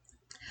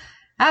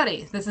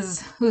Howdy, this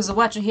is Who's a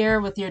Watcher here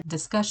with your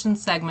discussion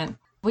segment.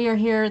 We are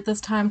here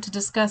this time to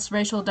discuss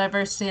racial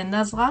diversity in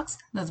Nuzlocke.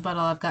 That's about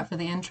all I've got for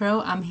the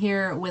intro. I'm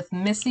here with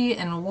Missy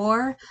and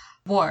War.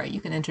 War, you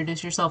can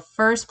introduce yourself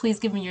first. Please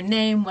give me your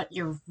name, what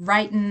you're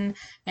writing,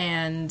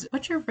 and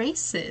what your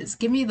race is.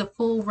 Give me the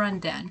full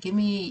rundown. Give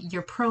me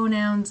your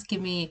pronouns.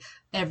 Give me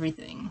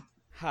everything.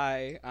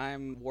 Hi,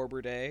 I'm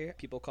Warberday.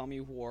 People call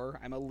me War.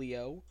 I'm a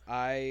Leo.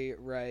 I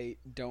write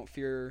Don't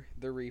Fear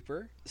the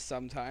Reaper.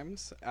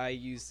 Sometimes I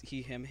use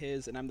he, him,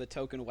 his, and I'm the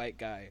token white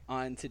guy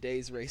on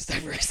today's race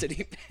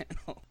diversity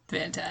panel.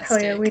 Fantastic.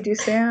 Hell yeah, we do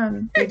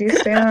stand. We do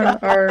stand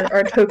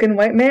our token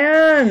white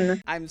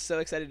man. I'm so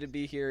excited to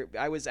be here.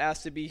 I was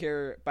asked to be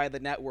here by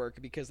the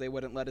network because they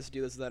wouldn't let us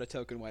do this without a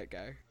token white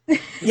guy.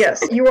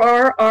 Yes, you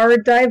are our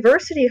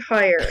diversity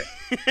hire.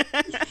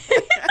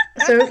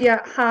 So yeah,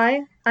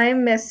 hi,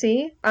 I'm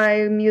Missy.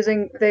 I'm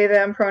using they,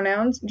 them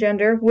pronouns,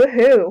 gender,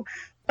 woohoo.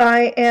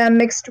 I am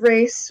mixed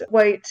race,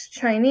 white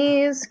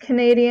Chinese,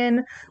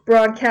 Canadian,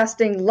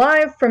 broadcasting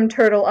live from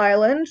Turtle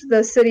Island,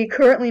 the city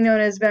currently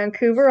known as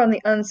Vancouver, on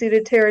the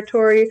unceded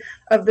territory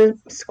of the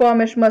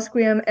Squamish,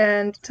 Musqueam,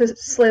 and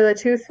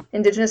Tsleil-Waututh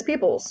Indigenous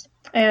peoples.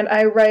 And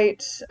I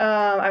write,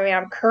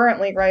 I'm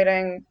currently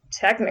writing,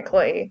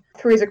 technically,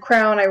 Three's a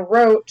Crown. I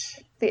wrote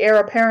The Heir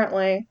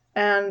Apparently,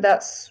 and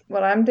that's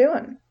what I'm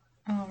doing.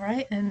 All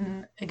right,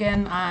 and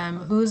again,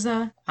 I'm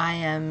Huza. I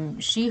am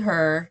she,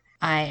 her.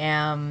 I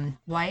am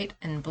white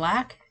and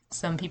black.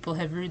 Some people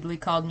have rudely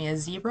called me a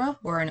zebra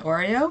or an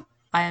Oreo.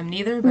 I am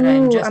neither, but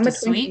I'm just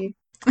as sweet.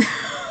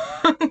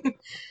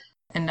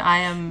 And I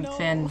am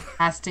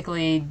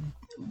fantastically,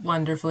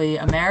 wonderfully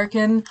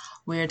American.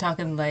 We're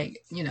talking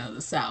like,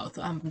 the South.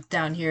 I'm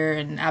down here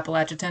in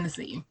Appalachia,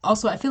 Tennessee.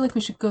 Also, I feel like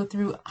we should go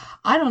through,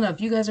 I don't know if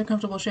you guys are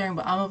comfortable sharing,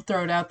 but I'm going to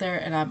throw it out there,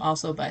 and I'm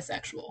also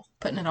bisexual.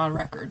 Putting it on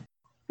record.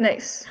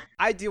 Nice.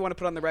 I do want to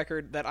put on the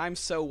record that I'm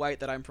so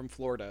white that I'm from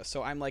Florida,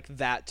 so I'm like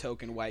that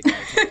token white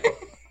guy today.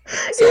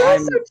 So you're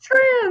also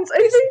trans. I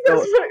think that's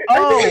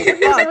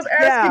what I was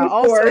asking for.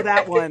 Also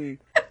that one.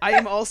 I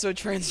am also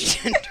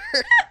transgender.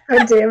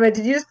 God damn it!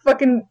 Did you just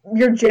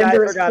your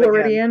gender is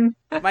Floridian?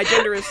 Again. My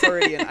gender is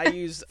Floridian. I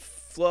use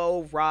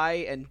Flo,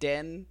 Rye, and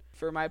Den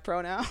for my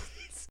pronouns.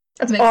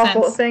 That's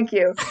awful. Sense. Thank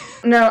you.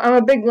 No, I'm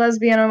a big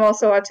lesbian. I'm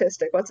also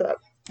autistic. What's up?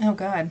 Oh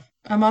God,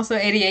 I'm also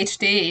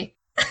ADHD.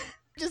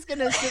 Just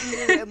gonna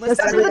sit here and listen.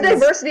 That's what the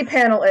diversity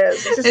panel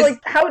is. It's just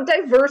how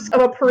diverse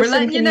of a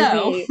person can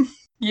you be?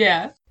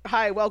 Yeah.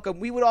 Hi, welcome.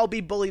 We would all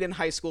be bullied in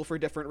high school for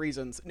different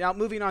reasons. Now,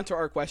 moving on to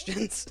our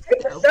questions.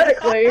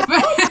 Hypothetically.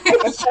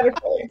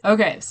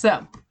 Okay,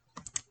 so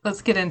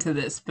let's get into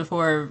this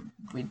before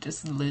we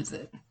just lose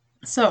it.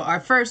 So, our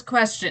first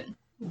question.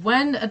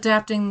 When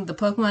adapting the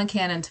Pokemon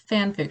canon to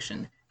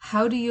fanfiction,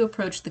 how do you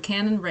approach the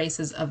canon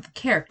races of the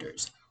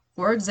characters?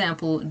 For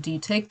example, do you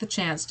take the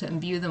chance to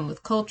imbue them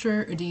with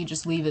culture, or do you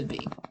just leave it be?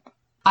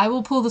 I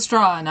will pull the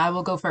straw, and I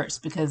will go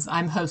first, because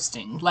I'm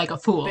hosting, like a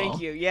fool. Thank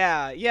you.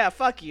 Yeah,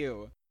 fuck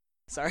you.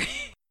 Sorry.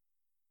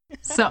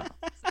 So.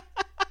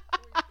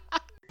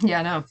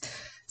 Yeah, no.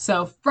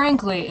 So,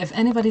 frankly, if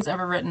anybody's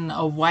ever written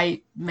a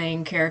white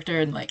main character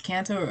in,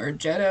 Kanto or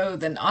Johto,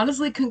 then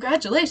honestly,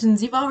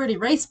 congratulations, you've already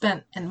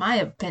race-bent, in my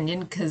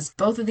opinion, because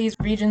both of these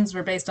regions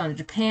were based on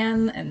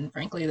Japan, and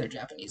frankly, they're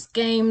Japanese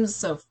games,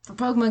 so for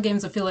Pokemon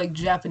games, I feel like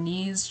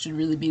Japanese should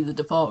really be the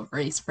default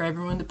race for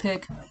everyone to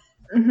pick.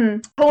 Mm-hmm.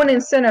 Hoenn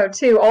and Sinnoh,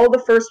 too, all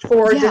the first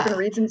four different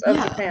regions of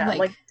Japan.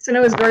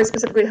 Sinnoh is very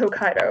specifically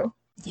Hokkaido.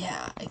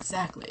 Yeah,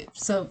 exactly.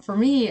 So, for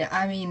me,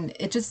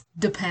 it just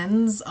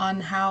depends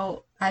on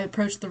how I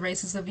approach the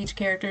races of each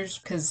characters,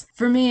 because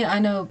for me, I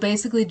know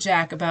basically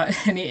jack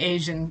about any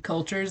Asian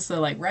cultures,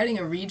 so writing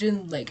a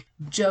region like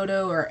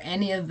Johto or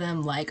any of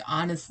them,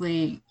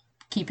 honestly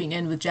keeping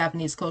in with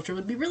Japanese culture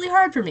would be really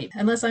hard for me,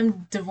 unless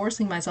I'm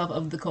divorcing myself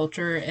of the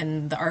culture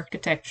and the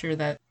architecture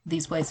that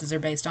these places are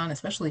based on,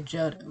 especially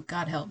Johto.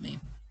 God help me.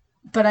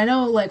 But I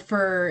know,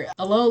 for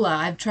Alola,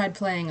 I've tried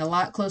playing a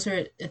lot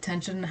closer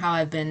attention how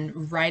I've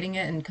been writing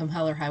it in Come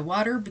Hell or High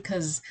Water,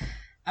 because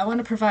I want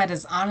to provide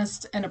as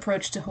honest an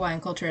approach to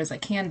Hawaiian culture as I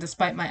can,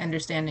 despite my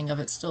understanding of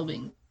it still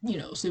being,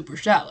 super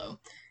shallow.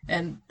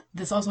 And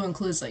this also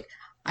includes,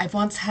 I've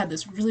once had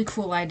this really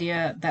cool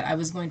idea that I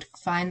was going to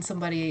find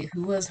somebody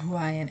who was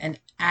Hawaiian and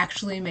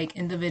actually make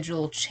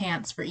individual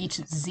chants for each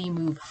Z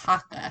move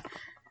haka.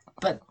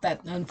 But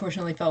that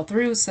unfortunately fell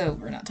through, so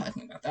we're not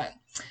talking about that.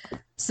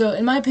 So,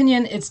 in my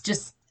opinion, it's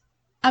just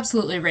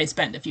absolutely race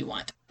bend if you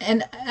want.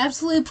 And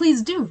absolutely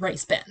please do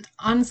race bend.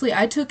 Honestly,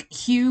 I took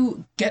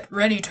Hugh, get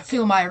ready to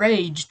feel my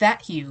rage,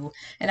 that Hugh,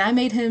 and I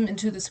made him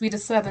into the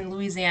sweetest southern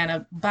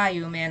Louisiana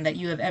bayou man that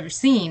you have ever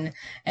seen.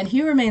 And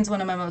Hugh remains one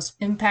of my most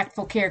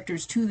impactful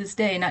characters to this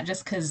day, not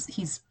just because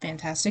he's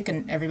fantastic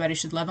and everybody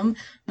should love him,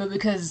 but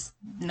because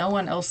no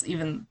one else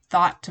even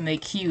thought to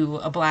make Hugh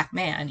a black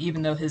man,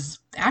 even though his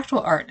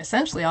actual art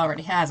essentially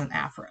already has an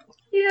afro.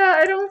 Yeah,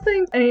 I don't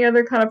think any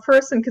other kind of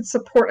person could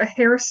support a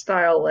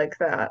hairstyle like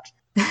that.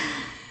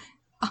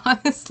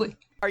 Honestly.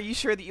 Are you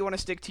sure that you want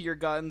to stick to your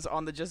guns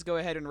on the just go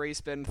ahead and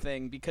race bend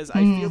thing? Because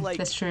I feel like...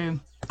 That's true.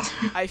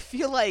 I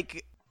feel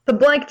like The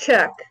blank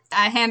check.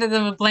 I handed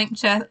them a blank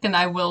check and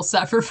I will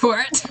suffer for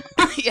it.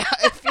 Yeah,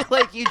 I feel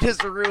like you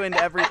just ruined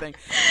everything.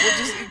 Well,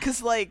 just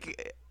because,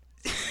 like,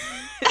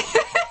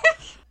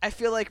 I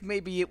feel like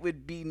maybe it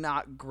would be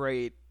not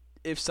great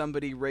if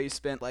somebody race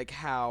spent like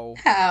how.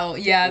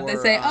 Yeah, they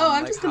say, oh,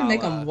 I'm like just gonna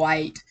make them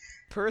white.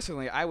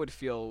 Personally, I would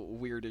feel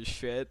weird as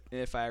shit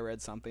if I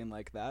read something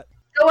like that.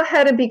 Go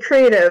ahead and be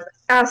creative,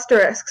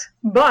 asterisks,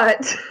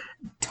 but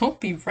Don't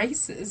be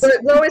racist.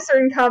 there's always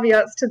certain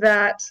caveats to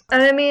that.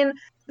 And I mean,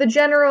 the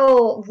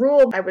general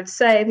rule I would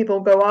say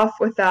people go off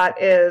with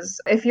that is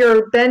if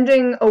you're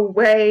bending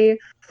away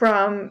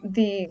from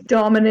the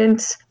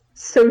dominant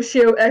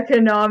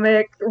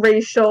socioeconomic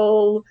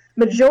racial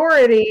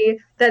majority,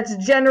 that's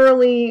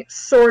generally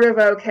sort of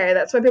okay.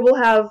 That's why people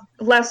have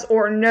less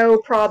or no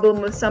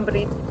problem with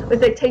somebody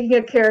with like taking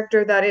a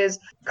character that is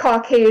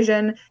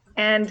Caucasian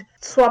and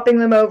swapping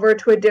them over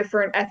to a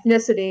different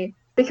ethnicity,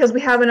 because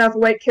we have enough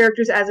white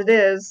characters as it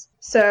is,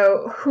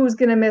 so who's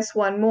gonna miss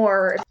one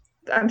more?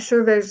 I'm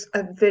sure there's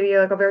a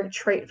video, like a very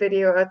trite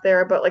video out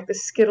there about like the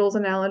Skittles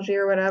analogy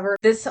or whatever.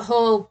 This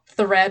whole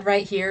thread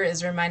right here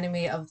is reminding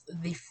me of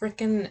the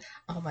frickin',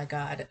 oh my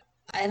god.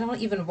 I don't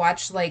even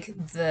watch like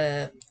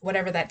the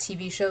whatever that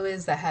TV show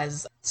is that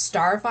has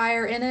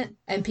Starfire in it,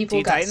 and people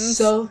Teen got Titans?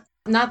 so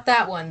not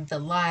that one, the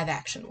live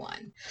action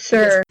one. Sure.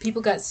 Because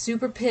people got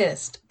super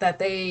pissed that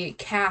they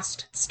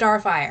cast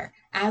Starfire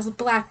as a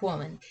black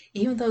woman,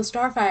 even though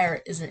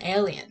Starfire is an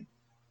alien.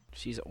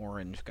 She's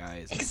orange,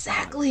 guys.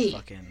 Exactly.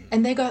 Fucking...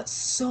 And they got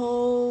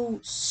so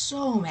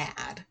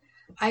mad.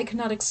 I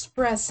cannot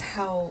express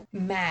how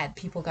mad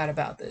people got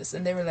about this.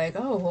 And they were like,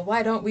 oh, well,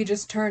 why don't we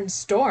just turn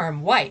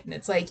Storm white? And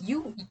it's like,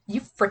 you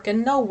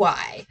frickin' know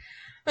why.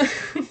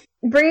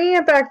 Bringing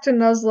it back to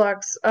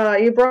Nuzlocke,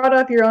 you brought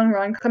up your own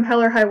run, Come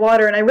Hell or High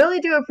Water, and I really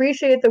do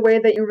appreciate the way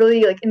that you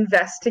really like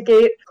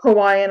investigate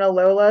Hawaii and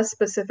Alola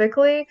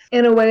specifically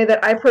in a way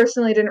that I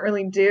personally didn't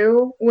really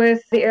do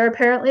with the Heir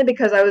Apparently,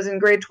 because I was in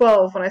grade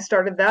 12 when I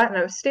started that and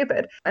I was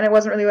stupid. And it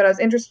wasn't really what I was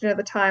interested in at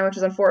the time, which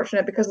is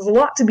unfortunate because there's a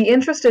lot to be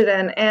interested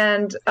in,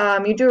 and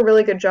you do a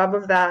really good job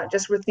of that,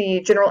 just with the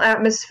general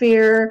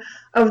atmosphere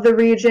of the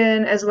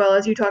region, as well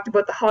as you talked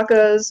about the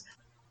Hakas.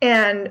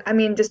 And, I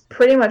mean, just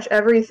pretty much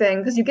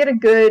everything, because you get a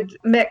good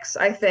mix,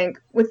 I think,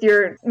 with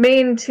your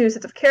main two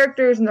sets of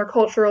characters and their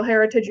cultural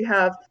heritage. You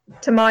have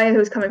Tamaya,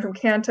 who's coming from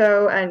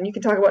Kanto, and you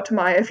can talk about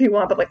Tamaya if you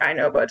want, but, like, I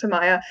know about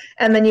Tamaya.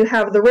 And then you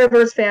have the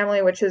Rivers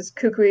family, which is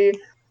Kukui,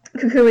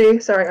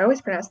 sorry, I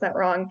always pronounce that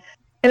wrong,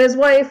 and his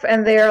wife,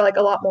 and they are, like,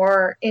 a lot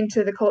more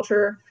into the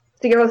culture.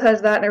 To get both sides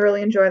of that, and I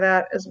really enjoy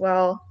that as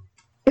well.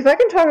 If I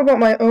can talk about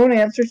my own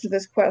answers to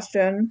this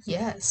question.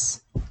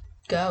 Yes.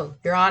 Go.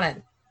 You're on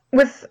it.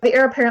 With the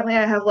Heir Apparently,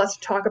 I have less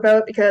to talk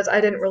about because I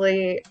didn't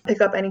really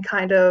pick up any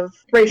kind of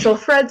racial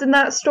threads in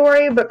that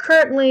story, but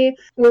currently,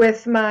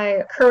 with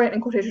my current,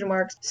 in quotation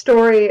marks,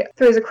 story,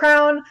 Three is a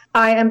Crown,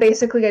 I am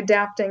basically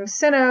adapting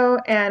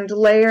Sinnoh and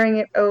layering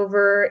it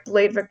over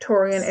late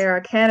Victorian era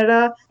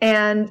Canada,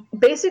 and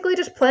basically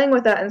just playing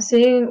with that and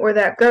seeing where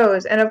that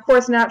goes. And of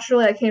course,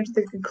 naturally, I came to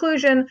the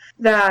conclusion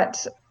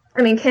that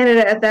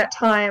Canada at that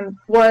time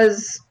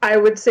was, I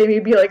would say,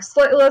 maybe like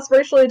slightly less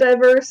racially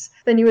diverse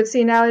than you would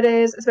see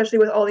nowadays, especially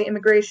with all the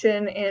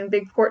immigration in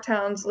big port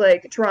towns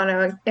like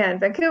Toronto and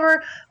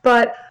Vancouver.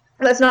 But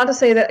that's not to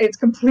say that it's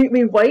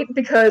completely white,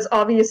 because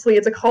obviously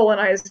it's a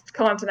colonized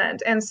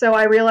continent. And so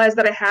I realized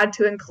that I had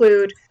to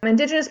include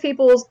Indigenous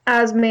peoples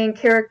as main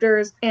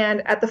characters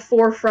and at the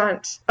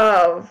forefront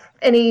of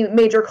any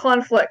major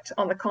conflict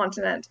on the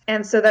continent.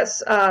 And so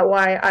that's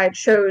why I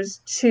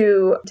chose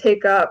to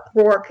take up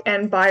Rourke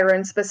and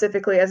Byron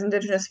specifically as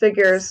Indigenous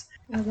figures.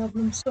 I love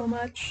them so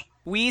much.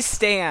 We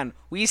stand,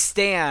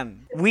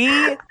 okay.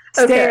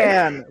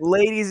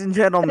 Ladies and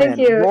gentlemen.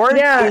 Thank you. Rourke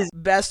Yeah. is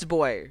best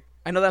boy.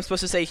 I know that I'm supposed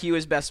to say he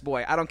was best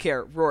boy. I don't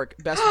care. Rourke,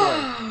 best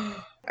boy.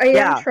 I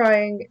am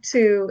trying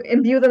to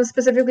imbue them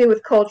specifically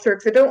with culture,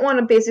 because I don't want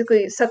to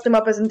basically set them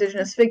up as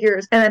Indigenous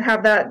figures and then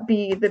have that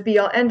be the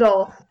be-all,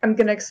 end-all. I'm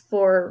going to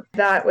explore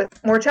that with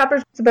more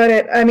chapters. That's about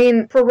it. I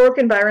mean, for Rourke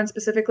and Byron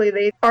specifically,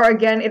 they are,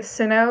 again, it's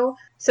Sinnoh,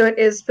 so it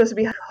is supposed to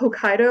be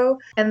Hokkaido,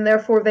 and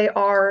therefore they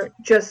are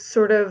just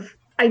sort of,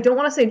 I don't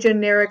want to say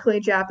generically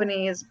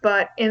Japanese,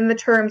 but in the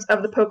terms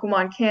of the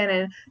Pokemon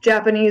canon,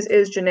 Japanese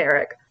is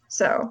generic.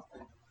 So,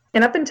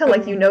 and up until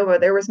like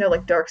Unova, there was no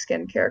like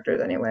dark-skinned characters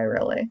anyway,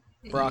 really.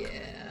 Brock.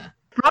 Yeah.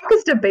 Brock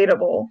is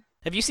debatable.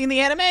 Have you seen the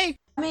anime?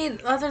 I mean,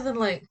 other than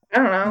like, I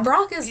don't know.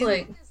 Brock is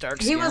like,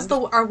 he was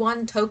our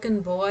one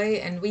token boy,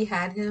 and we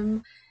had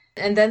him,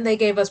 and then they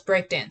gave us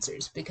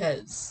breakdancers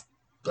because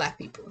black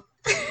people.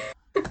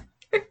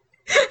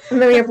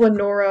 And then we have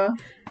Lenora.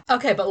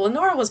 Okay, but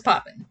Lenora was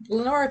popping.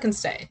 Lenora can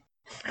stay.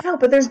 I know,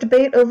 but there's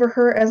debate over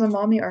her as a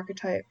mommy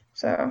archetype,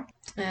 so.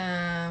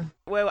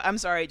 Wait, I'm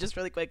sorry, just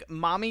really quick.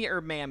 Mommy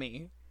or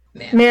mammy?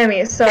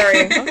 Mammy,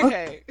 sorry.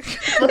 Okay.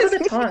 Look at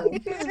the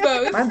tongue. It's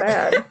both. My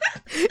bad.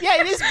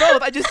 Yeah, it is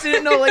both. I just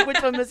didn't know like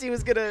which one Missy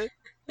was gonna.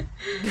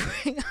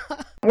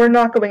 We're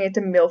not going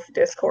into MILF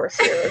discourse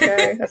here,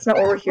 okay? That's not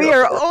what we're here We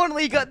are for.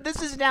 only good.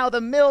 This is now the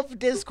MILF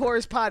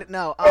discourse pod.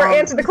 No. Or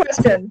answer the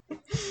question.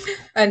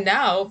 And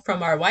now,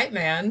 from our white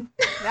man.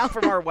 Now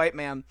from our white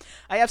man,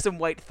 I have some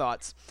white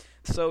thoughts.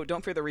 So,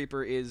 Don't Fear the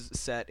Reaper is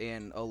set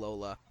in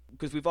Alola,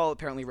 because we've all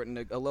apparently written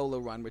a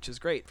Alola run, which is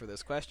great for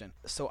this question.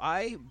 So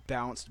I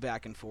bounced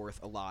back and forth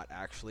a lot,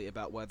 actually,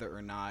 about whether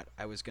or not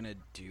I was going to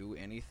do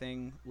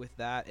anything with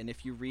that. And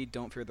if you read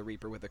Don't Fear the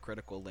Reaper with a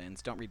critical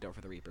lens, don't read Don't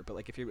Fear the Reaper, but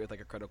like if you read with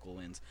like a critical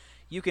lens,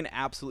 you can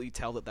absolutely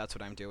tell that that's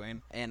what I'm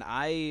doing. And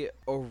I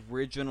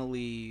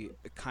originally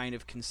kind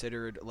of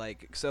considered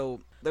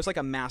so there's like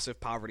a massive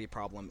poverty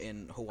problem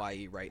in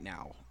Hawaii right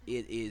now.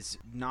 It is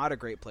not a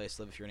great place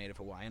to live if you're a native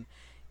Hawaiian.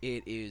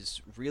 It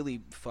is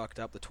really fucked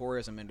up. The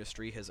tourism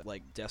industry has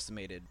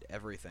decimated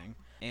everything.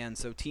 And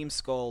so Team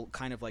Skull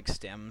kind of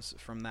stems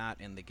from that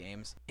in the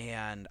games.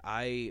 And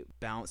I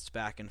bounced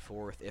back and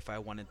forth if I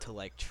wanted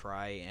to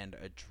try and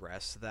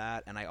address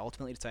that. And I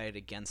ultimately decided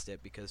against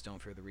it because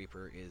Don't Fear the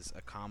Reaper is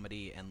a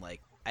comedy and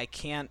I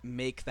can't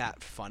make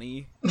that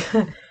funny.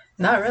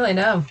 Not really,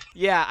 no.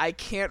 Yeah, I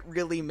can't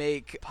really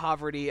make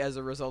poverty as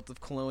a result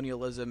of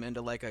colonialism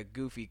into a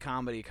goofy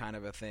comedy kind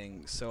of a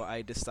thing. So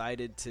I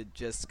decided to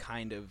just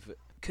kind of...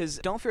 Because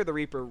Don't Fear the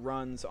Reaper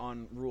runs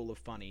on rule of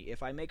funny.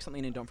 If I make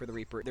something in Don't Fear the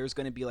Reaper, there's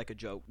going to be a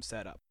joke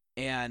set up.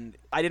 And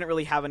I didn't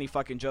really have any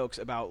fucking jokes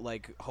about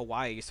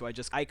Hawaii, so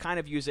I kind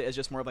of use it as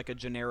just more of a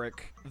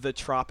generic the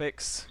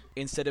tropics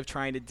instead of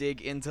trying to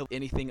dig into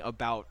anything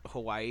about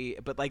Hawaii.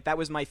 But that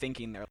was my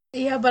thinking there.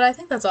 Yeah, but I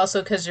think that's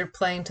also because you're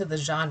playing to the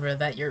genre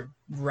that you're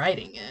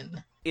writing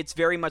in. It's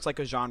very much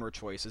a genre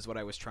choice is what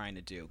I was trying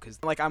to do. Because,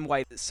 I'm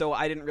white, so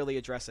I didn't really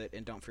address it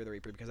in Don't Fear the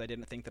Reaper because I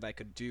didn't think that I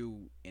could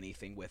do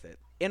anything with it.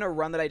 In a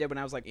run that I did when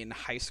I was, in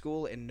high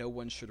school and No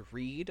One Should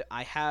Read,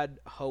 I had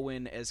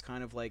Hoenn as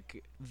kind of,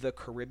 the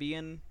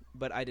Caribbean,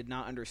 but I did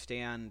not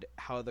understand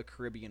how the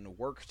Caribbean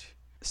worked.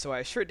 So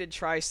I sure did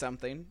try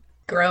something.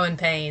 Growing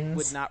Pains.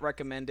 Would not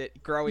recommend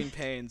it. Growing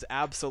Pains,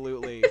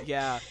 absolutely,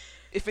 yeah.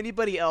 If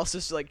anybody else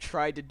has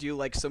tried to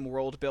do some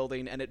world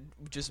building and it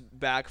just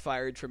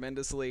backfired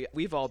tremendously,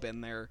 we've all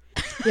been there.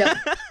 Yep.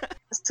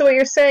 So what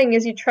you're saying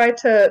is you tried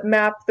to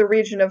map the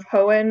region of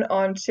Hoenn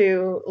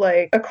onto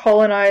a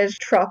colonized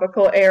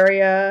tropical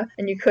area,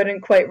 and you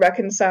couldn't quite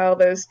reconcile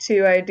those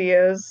two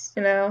ideas,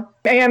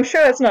 I'm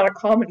sure that's not a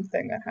common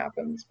thing that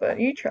happens, but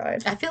you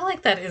tried. I feel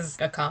like that is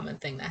a common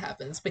thing that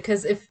happens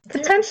because if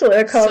potentially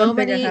a common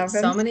thing that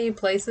happens. So many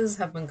places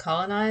have been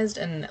colonized,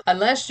 and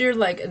unless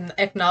you're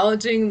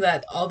acknowledging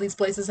that all these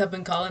places have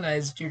been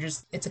colonized,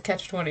 it's a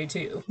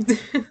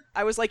catch-22.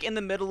 I was in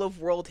the middle of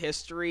world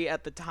history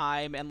at the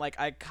time, and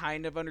I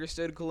kind of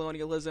understood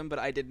colonialism, but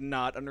I did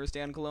not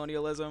understand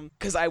colonialism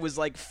because I was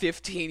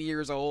 15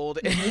 years old.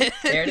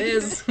 There it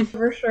is.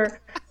 For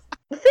sure.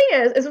 The thing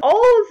is all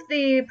of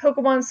the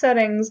Pokemon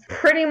settings,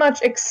 pretty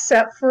much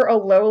except for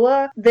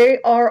Alola, they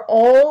are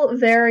all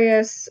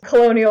various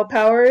colonial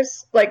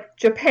powers, like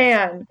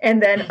Japan,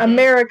 and then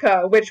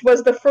America, which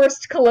was the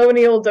first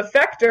colonial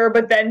defector,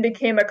 but then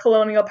became a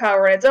colonial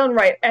power in its own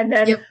right, and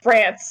then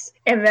France,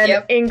 and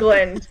then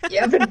England,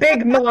 the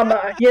big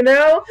mama,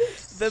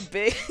 The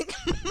big...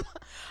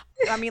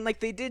 I mean,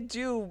 they did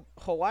do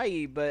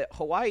Hawaii, but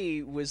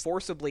Hawaii was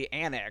forcibly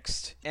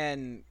annexed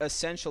and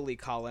essentially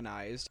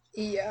colonized.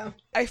 Yeah.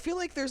 I feel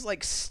like there's,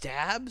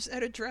 stabs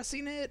at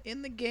addressing it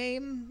in the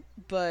game,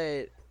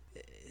 but...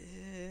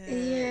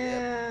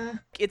 yeah.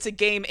 It's a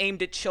game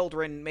aimed at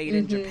children made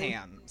in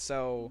Japan,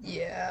 so...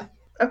 Yeah.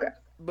 Okay.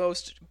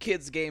 Most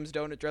kids' games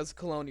don't address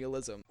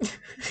colonialism.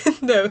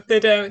 No, they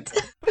don't.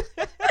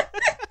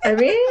 I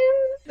mean...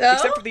 No?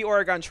 Except for the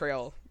Oregon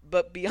Trail,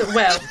 but beyond...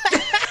 Well...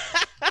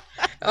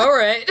 All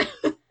right.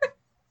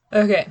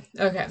 Okay.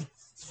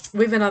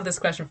 We've been on this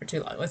question for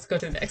too long. Let's go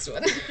to the next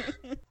one.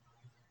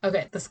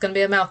 Okay, this is gonna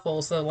be a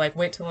mouthful, so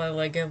wait till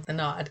I give the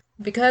nod.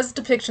 Because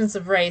depictions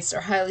of race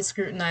are highly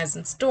scrutinized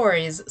in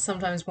stories,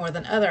 sometimes more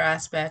than other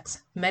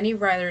aspects, many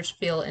writers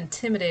feel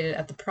intimidated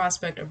at the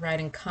prospect of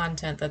writing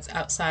content that's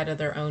outside of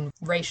their own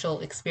racial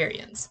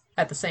experience.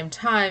 At the same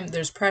time,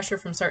 there's pressure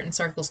from certain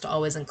circles to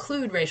always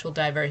include racial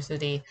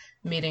diversity,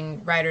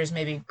 meaning writers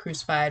may be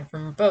crucified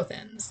from both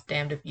ends.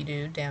 Damned if you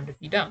do, damned if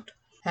you don't.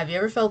 Have you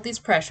ever felt these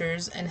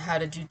pressures, and how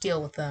did you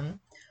deal with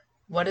them?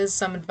 What is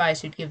some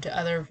advice you'd give to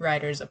other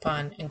writers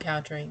upon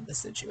encountering the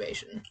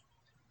situation?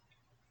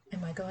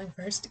 Am I going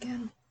first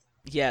again?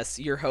 Yes,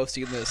 you're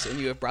hosting this, and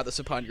you have brought this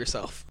upon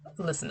yourself.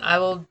 Listen, I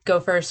will go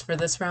first for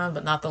this round,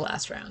 but not the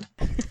last round.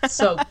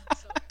 So,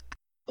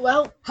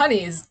 well,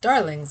 honeys,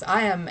 darlings,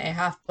 I am a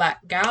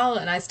half-black gal,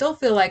 and I still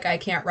feel like I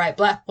can't write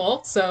black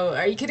folk, so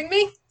are you kidding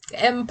me?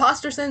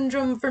 Imposter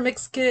syndrome for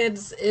mixed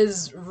kids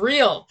is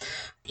real.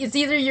 It's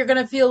either you're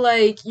gonna feel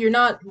like you're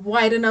not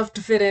white enough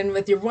to fit in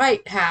with your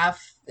white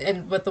half,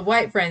 and with the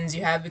white friends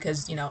you have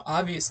because,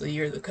 obviously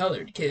you're the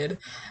colored kid,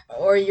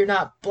 or you're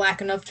not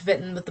black enough to fit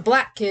in with the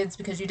black kids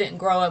because you didn't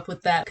grow up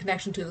with that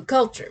connection to the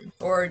culture,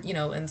 or,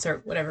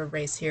 insert whatever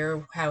race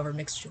here, however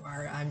mixed you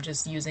are. I'm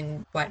just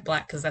using white,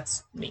 black, because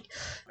that's me.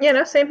 Yeah,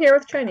 no, same here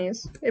with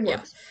Chinese. It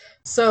works.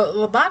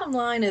 So the bottom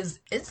line is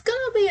it's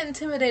gonna be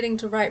intimidating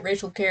to write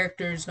racial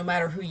characters no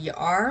matter who you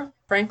are.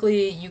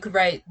 Frankly, you could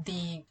write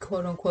the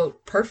quote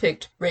unquote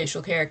perfect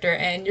racial character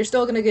and you're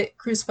still gonna get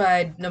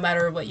crucified no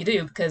matter what you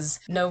do because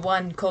no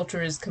one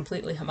culture is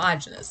completely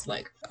homogenous.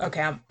 Like,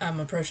 okay, I'm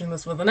approaching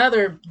this with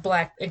another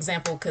black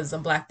example because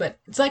I'm black, but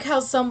it's like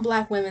how some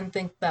black women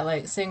think that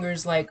like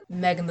singers like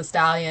Megan Thee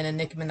Stallion and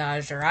Nicki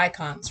Minaj are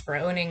icons for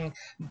owning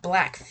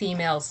black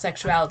female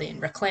sexuality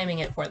and reclaiming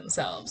it for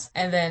themselves.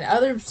 And then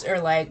others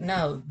are like,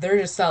 no, they're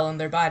just selling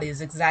their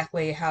bodies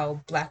exactly how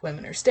black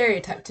women are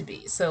stereotyped to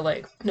be. So,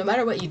 like, no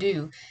matter what you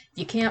do,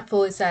 you can't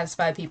fully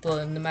satisfy people,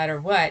 and no matter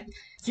what,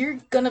 you're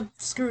gonna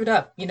screw it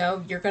up. You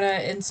know, you're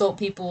gonna insult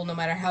people no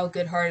matter how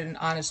good hearted and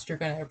honest you're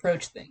gonna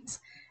approach things.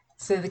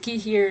 So the key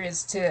here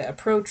is to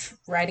approach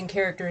writing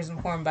characters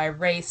informed by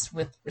race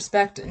with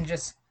respect and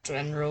just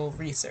general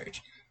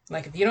research.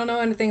 Like, if you don't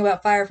know anything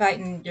about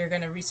firefighting, you're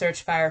going to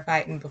research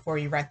firefighting before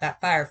you write that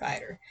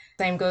firefighter.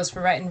 Same goes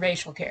for writing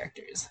racial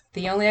characters.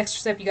 The only extra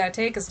step you got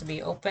to take is to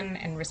be open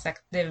and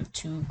receptive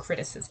to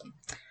criticism.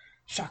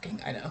 Shocking,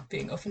 I know,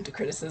 being open to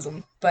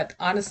criticism. But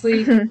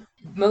honestly,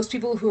 most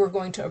people who are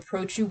going to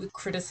approach you with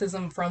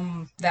criticism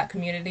from that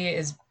community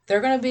is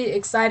they're going to be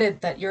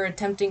excited that you're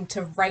attempting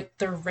to write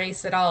their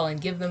race at all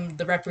and give them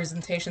the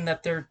representation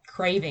that they're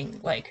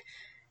craving. Like,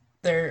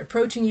 they're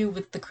approaching you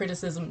with the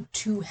criticism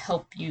to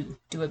help you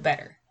do it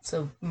better.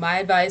 So my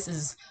advice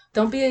is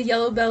don't be a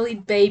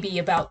yellow-bellied baby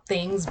about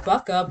things.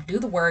 Buck up, do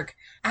the work.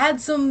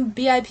 Add some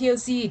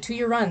BIPOC to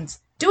your runs.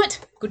 Do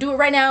it! Go do it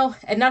right now,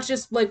 and not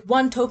just like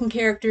one token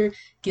character.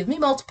 Give me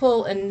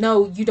multiple, and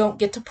no, you don't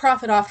get to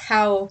profit off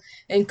Hao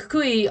and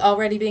Kukui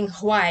already being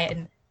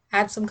Hawaiian.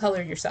 Add some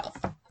color yourself.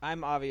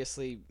 I'm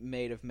obviously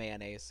made of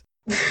mayonnaise.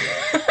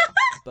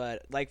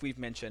 But like we've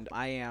mentioned,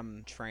 I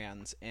am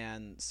trans,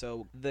 and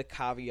so the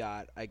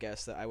caveat, I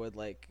guess, that I would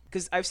like,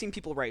 because I've seen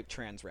people write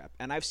trans rep,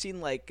 and I've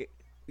seen like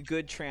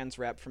good trans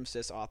rep from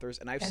cis authors,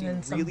 and I've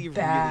seen really,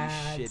 really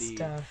shitty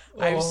stuff.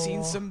 I've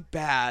seen some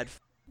bad.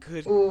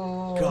 Good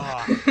Ooh.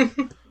 God.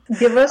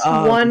 Give us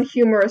one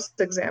humorous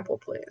example,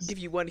 please. Give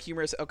you one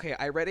humorous. Okay,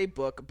 I read a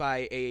book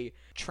by a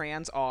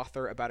trans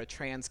author about a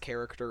trans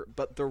character,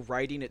 but the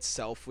writing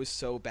itself was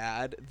so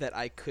bad that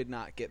I could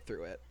not get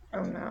through it.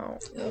 Oh no.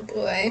 Oh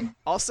boy.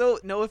 Also,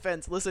 no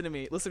offense, listen to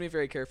me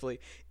very carefully.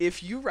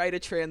 If you write a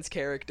trans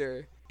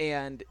character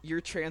and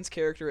your trans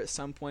character at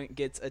some point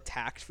gets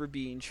attacked for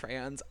being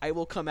trans, I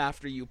will come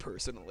after you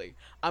personally.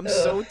 I'm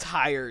so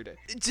tired.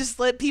 Just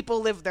let people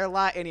live their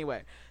life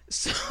anyway.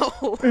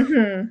 So,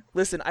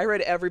 listen, I read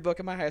every book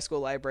in my high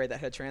school library that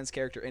had a trans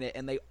character in it,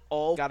 and they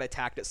all got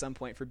attacked at some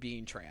point for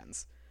being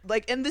trans.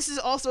 Like, and this is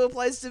also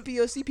applies to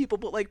POC people,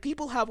 but like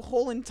people have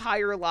whole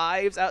entire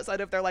lives outside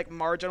of their like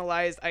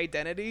marginalized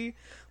identity.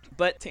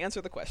 But to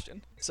answer the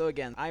question, so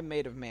again, I'm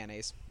made of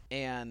mayonnaise,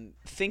 and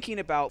thinking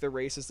about the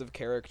races of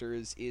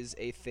characters is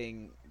a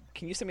thing.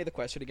 Can you send me the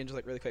question again, just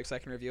like really quick, so I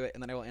can review it,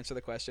 and then I will answer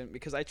the question,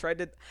 because I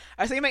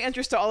sent my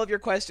answers to all of your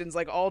questions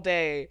like all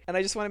day, and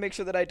I just want to make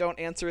sure that I don't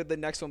answer the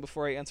next one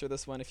before I answer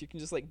this one. If you can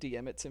just like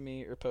DM it to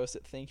me or post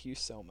it, thank you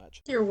so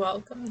much. You're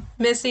welcome.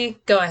 Missy,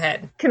 go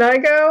ahead. Can I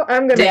go?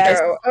 I'm gonna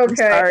go. Okay.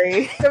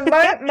 Sorry. So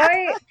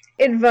my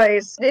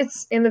advice,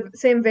 it's in the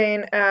same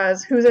vein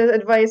as whose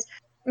advice.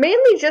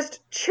 Mainly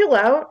just chill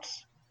out.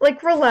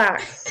 Like,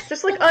 relax.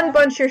 Just like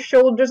unbunch your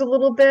shoulders a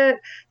little bit.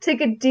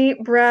 Take a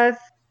deep breath.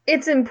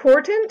 It's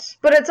important,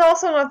 but it's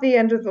also not the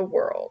end of the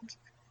world.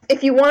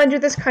 If you want to do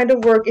this kind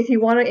of work, if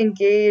you want to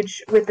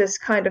engage with this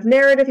kind of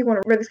narrative, you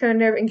want to read this kind of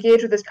narrative,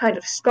 engage with this kind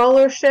of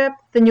scholarship,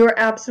 then you are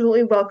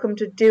absolutely welcome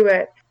to do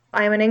it.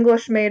 I am an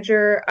English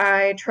major.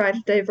 I try to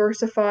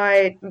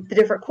diversify the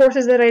different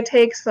courses that I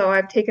take, so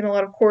I've taken a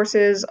lot of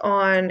courses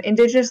on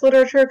Indigenous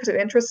literature because it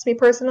interests me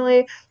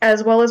personally,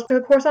 as well as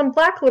a course on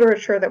Black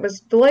literature that was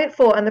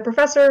delightful, and the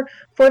professor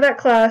for that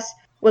class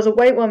was a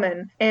white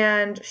woman,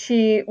 and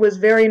she was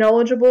very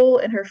knowledgeable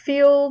in her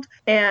field,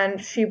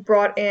 and she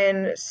brought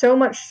in so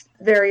much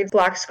very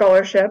Black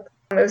scholarship.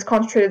 It was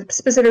concentrated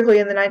specifically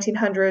in the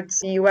 1900s,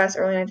 the US,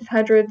 early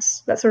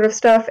 1900s, that sort of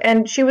stuff,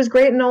 and she was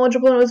great and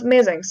knowledgeable, and it was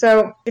amazing.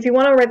 So if you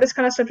want to write this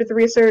kind of stuff with the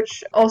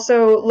research,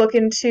 also look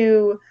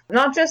into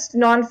not just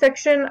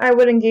nonfiction. I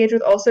would engage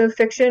with also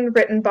fiction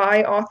written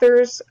by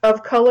authors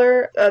of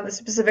color, the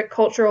specific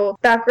cultural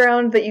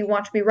background that you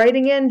want to be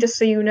writing in, just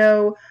so you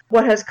know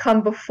what has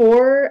come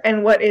before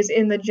and what is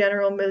in the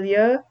general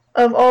milieu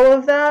of all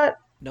of that.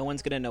 No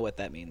one's gonna know what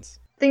that means.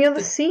 Think of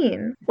the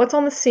scene. What's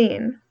on the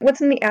scene?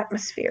 What's in the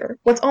atmosphere?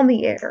 What's on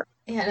the air?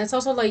 Yeah, and it's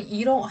also like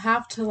you don't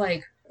have to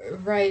like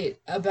write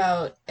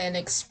about an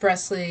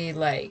expressly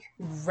like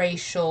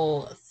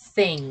racial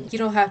thing. You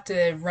don't have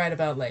to write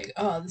about like,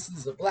 oh, this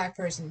is a Black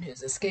person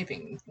who's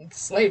escaping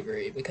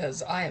slavery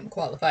because I am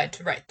qualified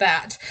to write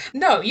that.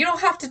 No, you don't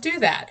have to do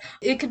that.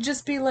 It could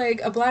just be like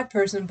a Black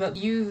person, but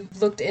you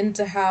looked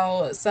into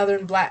how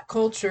Southern Black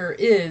culture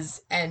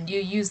is, and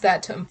you use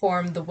that to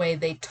inform the way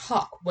they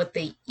talk, what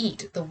they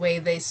eat, the way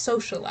they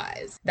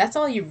socialize. That's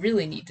all you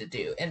really need to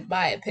do, in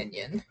my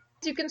opinion.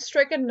 You can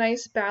strike a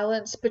nice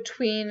balance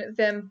between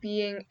them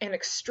being an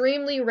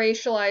extremely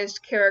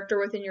racialized character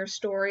within your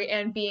story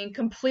and being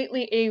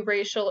completely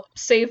aracial,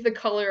 save the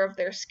color of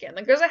their skin.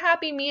 Like, there's a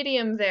happy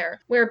medium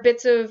there where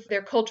bits of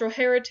their cultural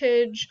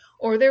heritage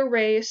or their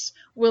race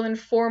will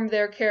inform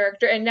their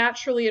character, and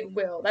naturally it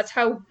will. That's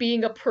how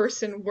being a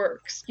person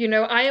works. You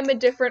know, I am a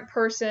different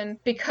person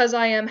because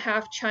I am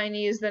half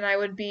Chinese than I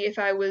would be if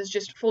I was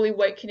just fully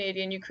white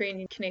Canadian,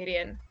 Ukrainian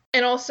Canadian.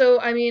 And also,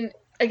 I mean,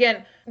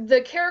 again,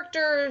 the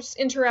character's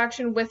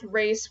interaction with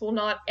race will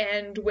not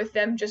end with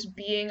them just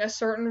being a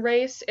certain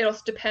race. It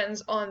also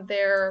depends on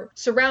their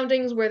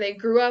surroundings, where they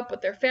grew up,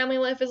 what their family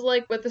life is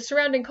like, what the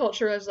surrounding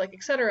culture is like,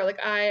 etc. Like,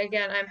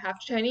 I'm half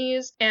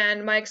Chinese,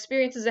 and my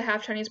experience as a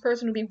half Chinese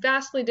person would be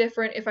vastly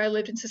different if I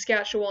lived in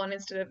Saskatchewan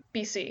instead of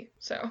BC.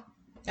 So.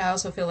 I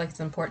also feel like it's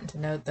important to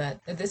note that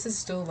this is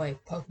still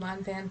like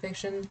Pokemon fan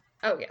fiction.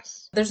 Oh,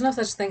 yes. There's no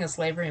such thing as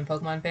slavery in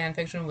Pokemon fan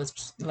fiction, which,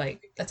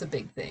 like, that's a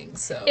big thing,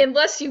 so.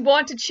 Unless you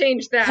want to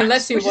change that.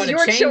 Unless you want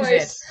to change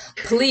it.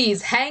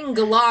 Please, hang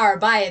Galar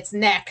by its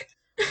neck.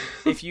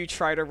 If you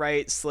try to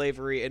write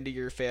slavery into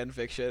your fan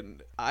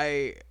fiction,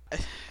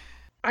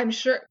 I'm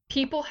sure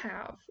people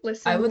have.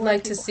 Listen, I would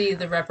like to see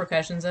the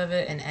repercussions of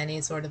it in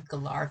any sort of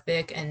Galar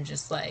fic, and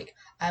just, like,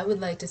 I would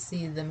like to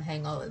see them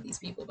hang all of these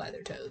people by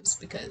their toes,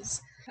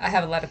 because I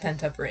have a lot of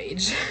pent-up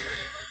rage.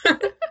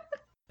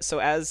 So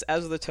as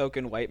the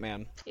token white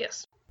man,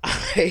 yes,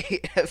 I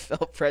have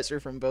felt pressure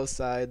from both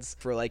sides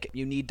for, like,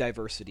 you need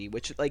diversity,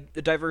 which, like,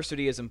 the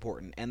diversity is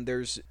important, and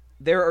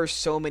there are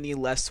so many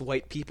less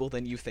white people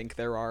than you think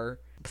there are.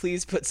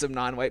 Please put some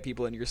non-white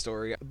people in your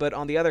story. But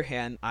on the other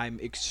hand, I'm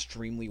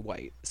extremely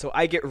white. So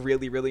I get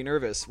really, really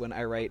nervous when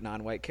I write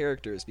non-white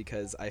characters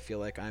because I feel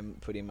like I'm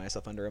putting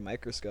myself under a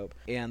microscope.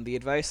 And the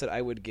advice that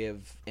I would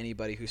give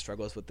anybody who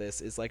struggles with this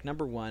is, like,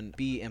 number one,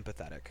 be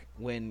empathetic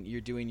when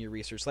you're doing your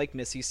research. Like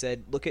Missy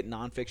said, look at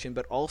nonfiction,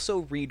 but also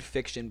read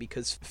fiction,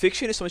 because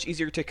fiction is so much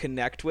easier to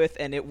connect with,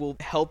 and it will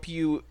help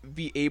you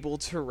be able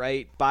to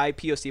write by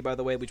POC, by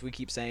the way, which we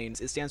keep saying.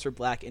 It stands for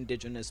Black,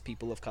 Indigenous,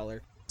 People of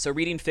Color. So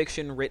reading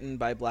fiction written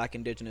by Black,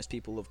 Indigenous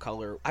people of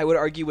color, I would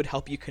argue, would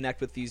help you connect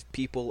with these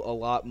people a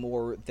lot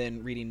more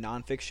than reading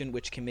nonfiction,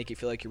 which can make you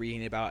feel like you're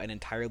reading about an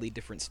entirely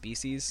different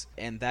species.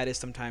 And that is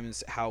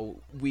sometimes how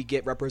we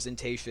get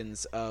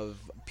representations of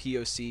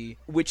POC,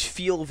 which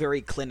feel very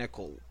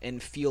clinical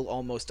and feel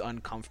almost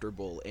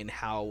uncomfortable in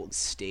how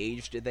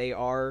staged they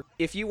are.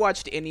 If you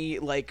watched any,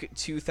 like,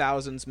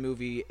 2000s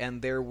movie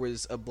and there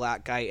was a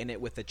black guy in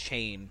it with a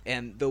chain,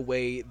 and the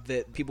way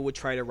that people would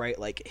try to write,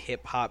 like,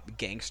 hip-hop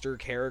gangster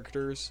characters,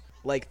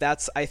 like,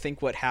 that's, I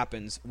think, what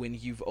happens when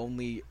you've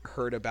only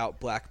heard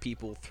about black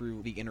people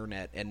through the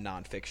internet and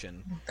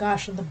nonfiction.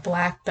 Gosh, the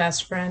black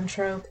best friend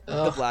trope.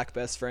 Ugh. The black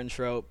best friend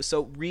trope.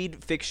 So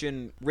read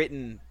fiction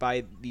written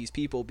by these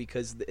people,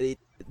 because the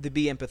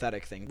be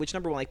empathetic thing, which,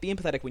 number one, like, be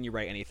empathetic when you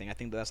write anything. I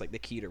think that's, like, the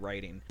key to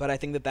writing. But I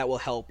think that will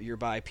help your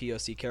bi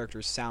POC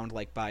characters sound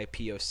like bi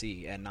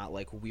POC and not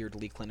like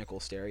weirdly clinical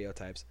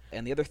stereotypes.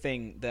 And the other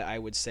thing that I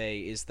would say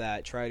is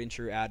that tried and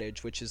true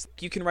adage, which is,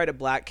 you can write a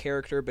black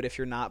character, but if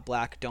you're not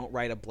black, don't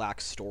write a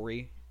black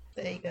story.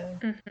 There you go.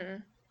 Mm-hmm.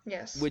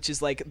 Yes. Which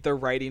is like the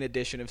writing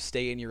edition of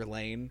Stay in Your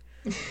Lane.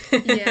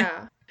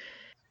 Yeah.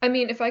 I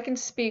mean, if I can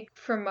speak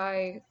from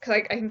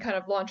because I can kind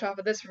of launch off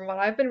of this from what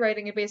I've been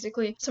writing, and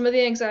basically some of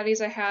the anxieties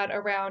I had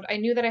around, I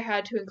knew that I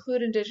had to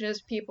include Indigenous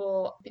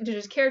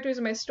characters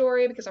in my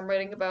story because I'm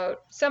writing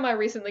about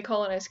semi-recently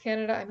colonized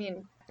Canada. I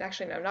mean,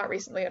 actually, no, not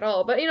recently at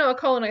all, but, you know, a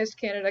colonized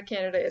Canada.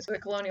 Canada is a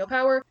colonial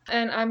power,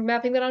 and I'm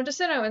mapping that onto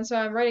Sinnoh, and so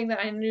I'm writing that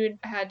I knew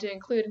I had to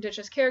include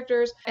Indigenous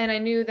characters, and I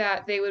knew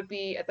that they would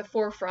be at the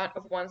forefront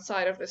of one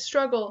side of the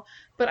struggle,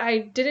 but I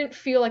didn't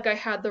feel like I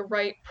had the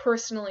right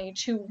personally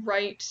to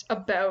write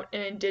about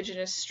an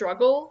Indigenous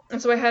struggle, and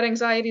so I had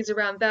anxieties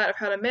around that, of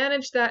how to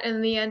manage that, and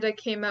in the end I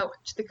came out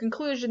to the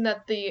conclusion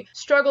that the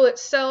struggle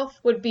itself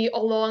would be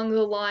along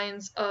the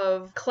lines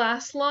of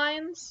class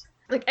lines,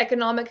 like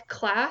economic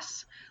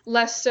class,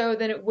 less so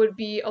than it would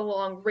be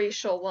along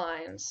racial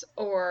lines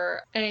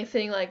or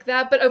anything like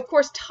that. But of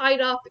course, tied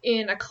up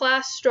in a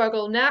class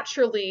struggle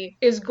naturally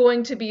is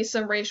going to be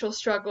some racial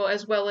struggle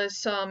as well as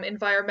some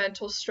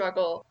environmental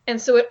struggle.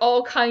 And so it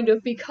all kind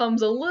of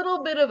becomes a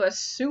little bit of a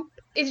soup.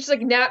 It's just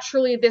like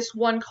naturally this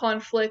one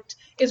conflict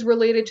is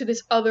related to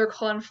this other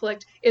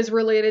conflict, is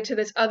related to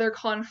this other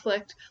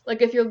conflict.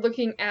 Like if you're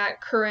looking at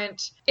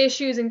current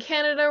issues in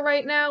Canada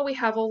right now, we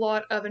have a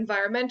lot of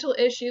environmental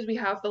issues. We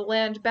have the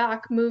land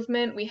back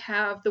movement. We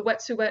have the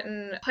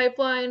Wet'suwet'en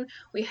pipeline.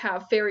 We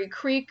have Fairy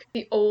Creek,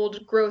 the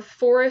old growth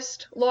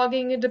forest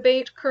logging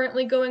debate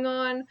currently going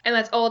on. And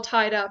that's all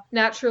tied up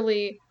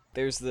naturally.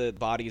 There's the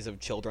bodies of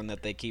children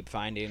that they keep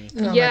finding.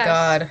 Oh Yes. my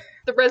god.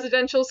 the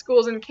residential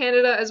schools in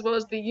Canada as well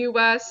as the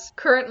US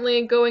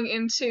currently going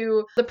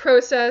into the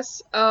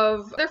process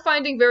of they're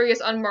finding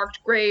various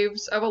unmarked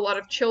graves of a lot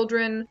of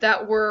children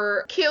that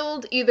were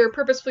killed either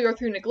purposefully or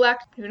through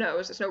neglect. Who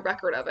knows? There's no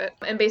record of it.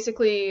 And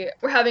basically,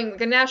 we're having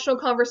like a national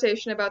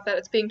conversation about that.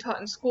 It's being taught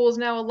in schools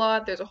now a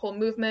lot. There's a whole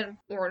movement,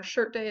 Orange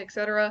Shirt Day,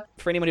 etc.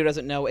 For anyone who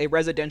doesn't know, a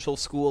residential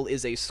school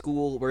is a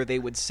school where they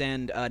would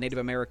send Native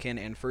American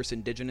and First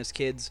Indigenous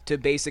kids to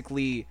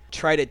basically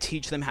try to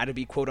teach them how to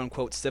be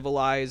quote-unquote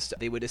civilized.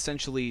 They would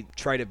essentially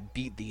try to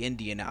beat the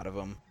Indian out of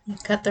them.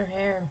 Cut their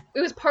hair.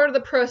 It was part of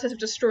the process of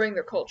destroying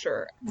their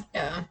culture.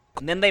 Yeah.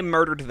 And then they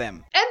murdered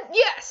them. And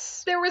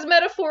yes, there was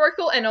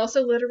metaphorical and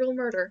also literal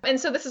murder. And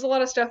so this is a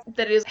lot of stuff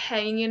that is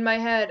hanging in my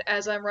head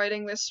as I'm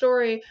writing this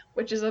story,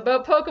 which is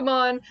about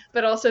Pokemon,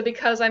 but also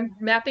because I'm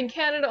mapping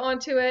Canada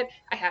onto it,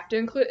 I have to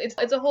include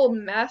it's a whole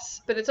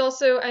mess, but it's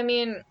also, I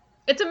mean,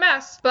 it's a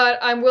mess, but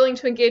I'm willing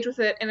to engage with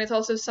it, and it's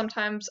also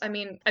sometimes, I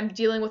mean, I'm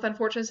dealing with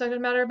unfortunate subject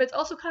matter, but it's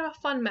also kind of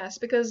a fun mess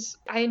because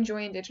I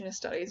enjoy Indigenous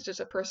studies. It's just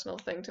a personal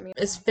thing to me.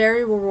 It's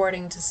very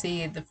rewarding to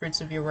see the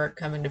fruits of your work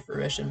coming to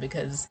fruition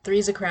because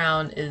Three's a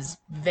Crown is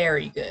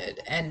very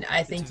good, and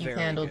I think you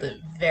handled it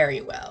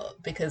very well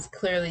because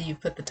clearly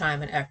you've put the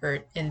time and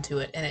effort into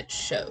it, and it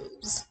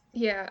shows.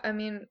 Yeah, I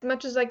mean, as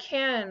much as I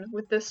can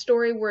with this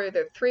story where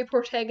the three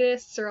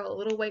protagonists are all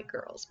little white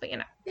girls, but you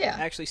know. Yeah.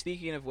 Actually,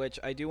 speaking of which,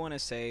 I do want to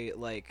say,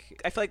 like,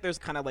 I feel like there's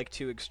kind of like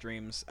two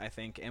extremes, I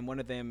think, and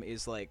one of them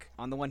is like,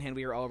 on the one hand,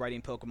 we are all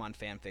writing Pokemon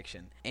fan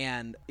fiction,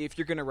 and if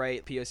you're going to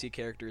write POC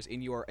characters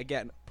in your,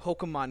 again,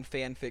 Pokemon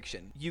fan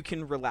fiction, you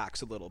can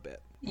relax a little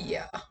bit.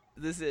 Yeah.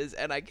 This is,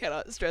 and I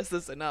cannot stress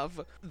this enough,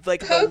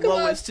 like Pokemon the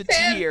lowest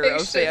tier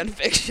of fan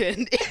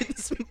fiction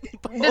is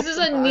this is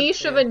a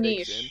niche of a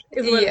niche,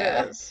 is what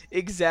it is.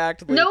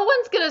 Exactly. No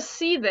one's gonna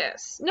see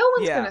this. No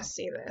one's gonna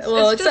see this.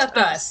 Well, it's except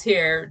us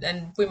here,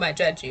 and we might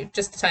judge you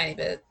just a tiny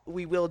bit.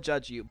 We will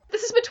judge you.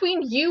 This is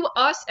between you,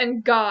 us,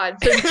 and God,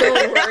 so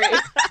don't worry.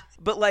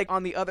 But, like,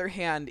 on the other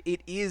hand,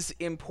 it is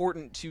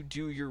important to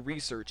do your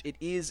research. It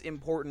is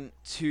important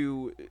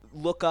to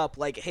look up,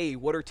 like, hey,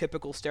 what are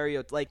typical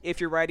stereotypes? Like, if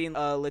you're writing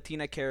a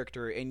Latina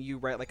character and you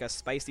write, like, a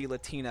spicy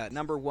Latina,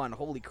 number one,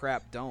 holy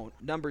crap, don't.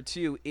 Number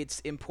two, it's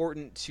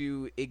important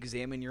to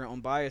examine your own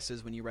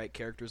biases when you write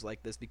characters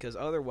like this, because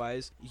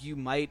otherwise you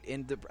might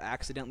end up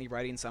accidentally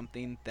writing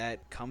something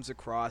that comes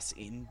across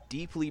in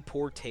deeply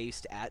poor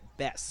taste at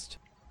best.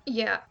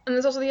 Yeah, and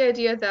there's also the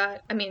idea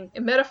that, I mean,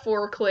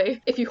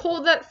 metaphorically, if you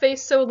hold that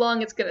face so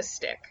long, it's gonna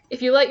stick.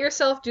 If you let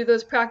yourself do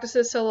those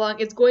practices so long,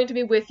 it's going to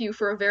be with you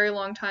for a very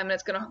long time, and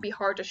it's gonna be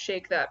hard to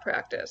shake that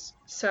practice.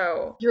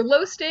 So, you're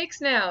low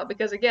stakes now,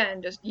 because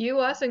again, just you,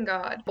 us, and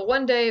God. But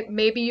one day,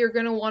 maybe you're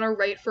gonna want to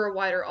write for a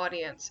wider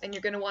audience, and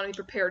you're gonna want to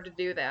be prepared to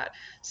do that.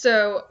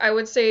 So, I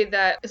would say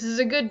that this is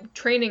a good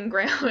training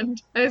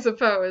ground, I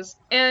suppose.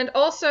 And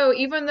also,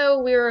 even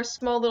though we're a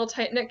small little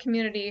tight-knit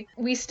community,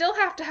 we still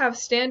have to have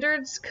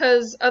standards,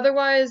 because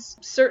otherwise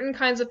certain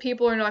kinds of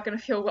people are not going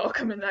to feel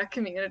welcome in that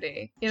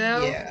community, you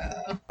know?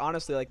 Yeah.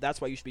 Honestly, like,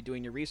 that's why you should be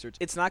doing your research.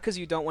 It's not because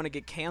you don't want to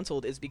get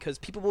canceled, it's because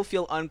people will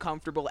feel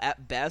uncomfortable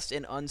at best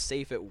and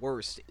unsafe at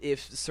worst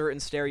if certain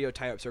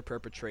stereotypes are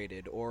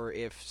perpetrated or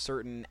if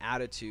certain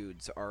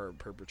attitudes are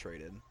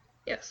perpetrated.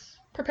 Yes.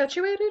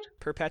 Perpetuated?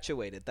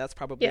 Perpetuated. That's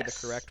probably the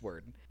correct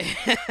word.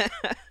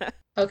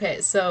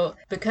 Okay, so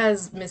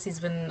because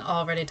Missy's been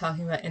already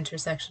talking about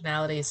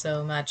intersectionality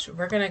so much,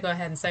 we're going to go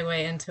ahead and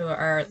segue into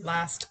our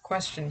last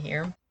question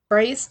here.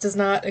 Race does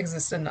not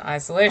exist in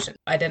isolation.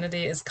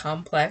 Identity is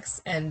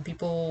complex, and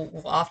people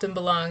will often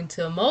belong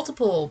to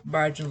multiple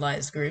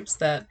marginalized groups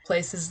that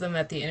places them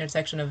at the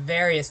intersection of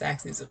various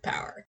axes of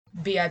power.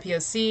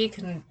 BIPOC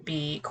can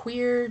be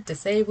queer,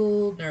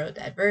 disabled,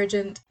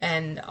 neurodivergent,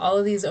 and all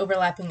of these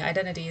overlapping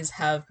identities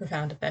have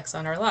profound effects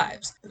on our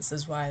lives. This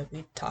is why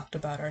we talked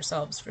about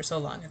ourselves for so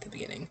long at the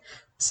beginning.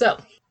 So,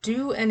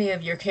 do any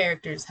of your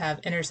characters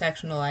have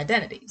intersectional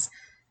identities?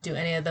 Do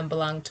any of them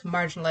belong to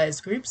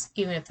marginalized groups,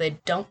 even if they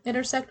don't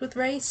intersect with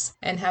race?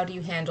 And how do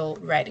you handle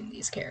writing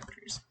these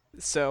characters?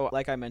 So,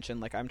 like I mentioned,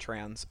 like, I'm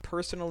trans.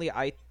 Personally,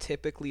 I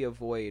typically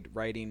avoid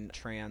writing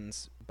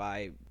trans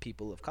by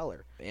people of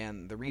color.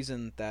 And the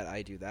reason that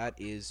I do that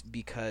is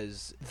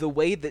because the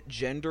way that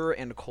gender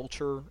and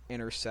culture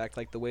intersect,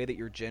 like the way that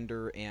your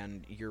gender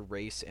and your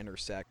race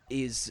intersect,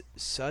 is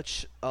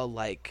such a,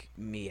 like,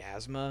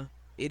 miasma.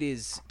 It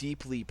is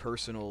deeply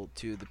personal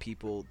to the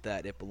people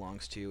that it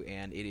belongs to,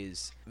 and it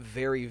is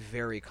very,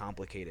 very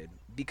complicated.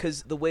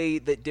 Because the way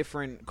that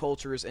different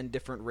cultures and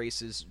different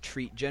races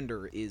treat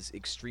gender is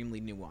extremely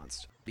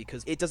nuanced.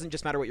 Because it doesn't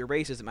just matter what your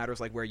race is, it matters,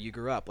 like, where you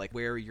grew up, like,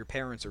 where your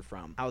parents are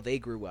from, how they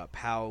grew up,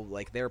 how,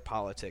 like, their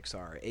politics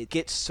are. It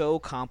gets so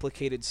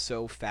complicated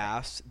so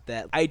fast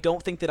that I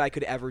don't think that I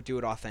could ever do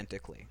it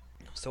authentically.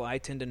 So I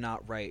tend to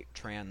not write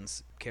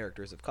trans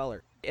characters of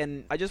color.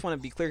 And I just want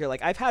to be clear here,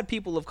 like, I've had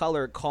people of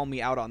color call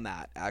me out on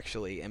that,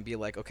 actually, and be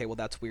like, okay, well,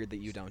 that's weird that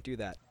you don't do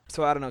that.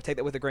 So I don't know, take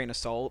that with a grain of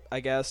salt, I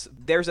guess.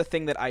 There's a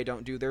thing that I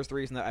don't do, there's the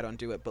reason that I don't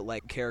do it, but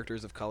like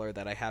characters of color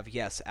that I have,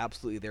 yes,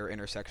 absolutely they're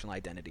intersectional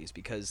identities,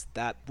 because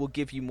that will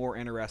give you more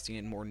interesting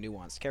and more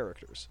nuanced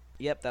characters.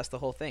 Yep, that's the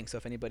whole thing. So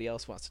if anybody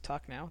else wants to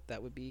talk now,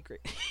 that would be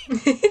great.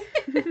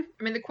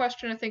 I mean, the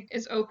question, I think,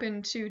 is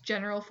open to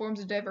general forms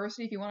of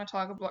diversity. If you want to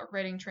talk about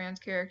writing trans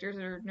characters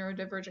or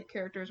neurodivergent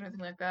characters or anything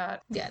like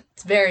that. Yeah,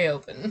 it's very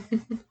open.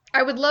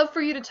 I would love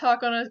for you to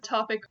talk on a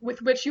topic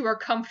with which you are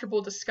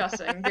comfortable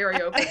discussing very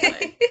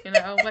openly. You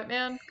know, like,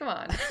 man, come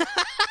on.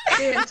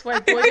 Dance,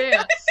 white boy,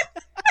 dance.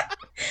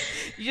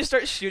 You just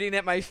start shooting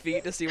at my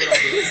feet to see what I'll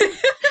do.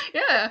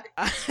 Yeah.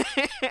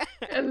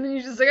 And then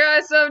you just like,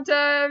 I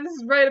sometimes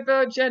write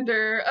about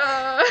gender.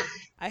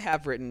 I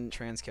have written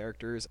trans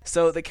characters.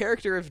 So the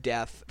character of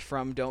Death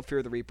from Don't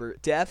Fear the Reaper,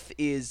 Death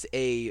is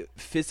a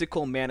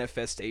physical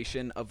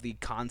manifestation of the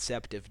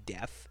concept of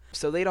death.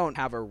 So they don't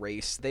have a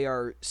race. They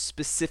are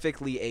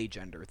specifically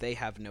agender. They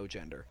have no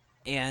gender.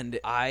 And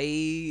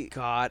I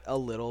got a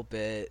little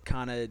bit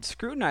kind of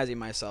scrutinizing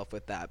myself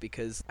with that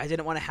because I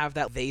didn't want to have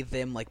that they,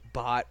 them, like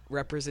bot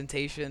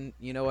representation.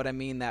 You know what I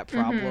mean? That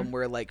problem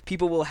where like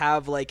people will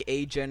have like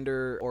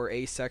agender or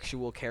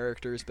asexual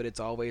characters, but it's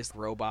always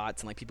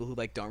robots and like people who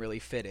like don't really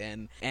fit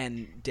in.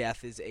 And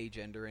Death is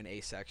agender and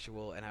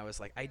asexual. And I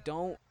was like, I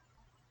don't.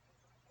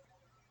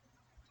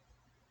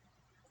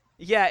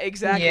 Yeah,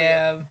 exactly.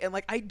 Yeah. And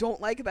like, I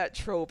don't like that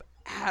trope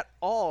at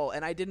all,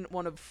 and I didn't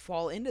want to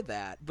fall into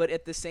that. But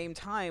at the same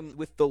time,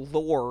 with the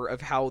lore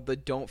of how the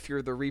Don't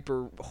Fear the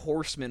Reaper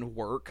horsemen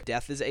work,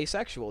 Death is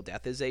asexual,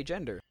 Death is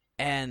agender.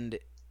 And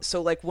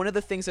so like one of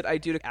the things that I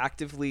do to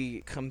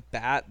actively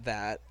combat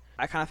that,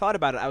 I kind of thought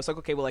about it. I was like,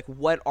 okay, well, like,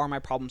 what are my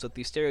problems with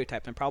these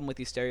stereotypes? My problem with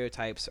these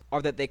stereotypes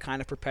are that they kind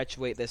of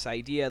perpetuate this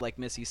idea, like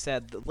Missy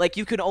said, like,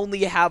 you can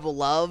only have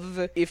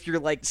love if you're,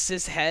 like,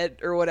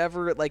 cishet or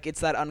whatever. Like,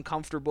 it's that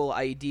uncomfortable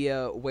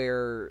idea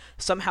where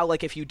somehow,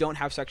 like, if you don't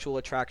have sexual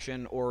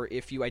attraction or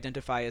if you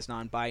identify as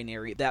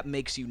non-binary, that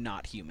makes you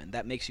not human.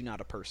 That makes you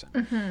not a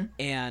person.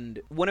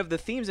 And one of the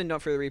themes in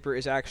Don't Fear the Reaper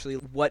is actually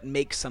what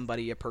makes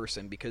somebody a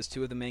person, because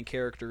two of the main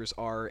characters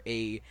are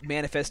a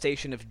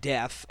manifestation of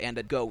death and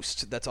a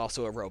ghost that's also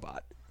a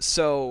robot.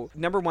 So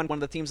number one of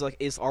the themes like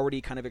is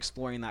already kind of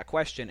exploring that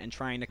question and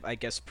trying to, I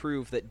guess,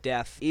 prove that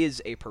death is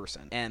a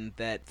person and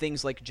that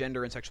things like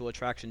gender and sexual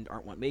attraction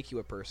aren't what make you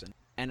a person.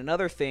 And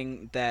another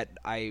thing that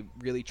I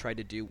really tried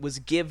to do was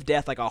give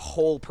Death like a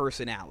whole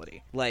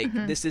personality. Like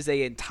this is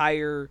a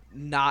entire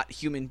not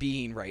human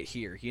being right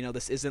here. You know,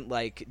 this isn't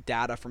like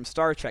Data from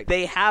Star Trek.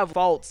 They have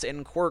faults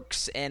and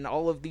quirks and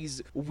all of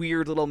these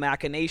weird little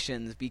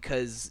machinations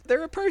because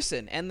they're a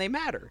person and they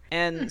matter.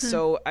 And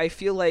so I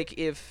feel like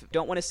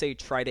don't want to say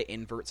try to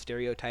invert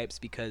stereotypes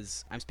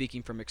because I'm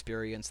speaking from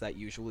experience that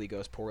usually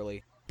goes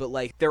poorly. But,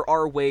 like, there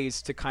are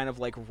ways to kind of,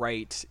 like,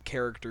 write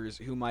characters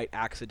who might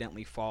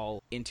accidentally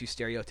fall into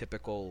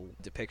stereotypical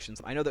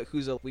depictions. I know that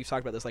we've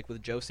talked about this, like,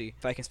 with Josie.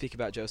 If I can speak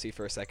about Josie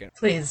for a second.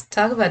 Please,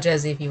 talk about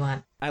Josie if you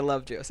want. I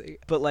love Josie.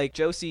 But, like,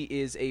 Josie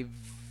is a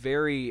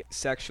very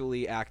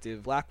sexually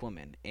active black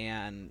woman,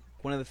 and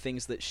one of the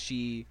things that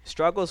she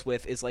struggles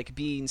with is like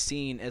being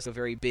seen as a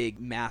very big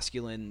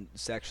masculine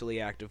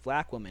sexually active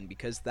black woman,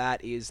 because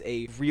that is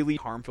a really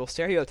harmful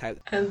stereotype.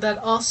 And that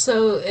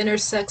also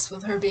intersects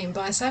with her being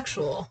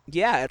bisexual.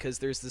 Yeah, because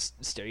there's this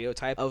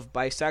stereotype of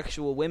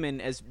bisexual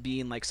women as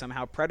being like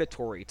somehow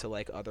predatory to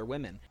like other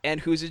women, and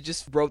who's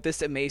just wrote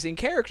this amazing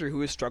character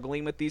who is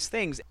struggling with these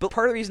things. But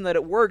part of the reason that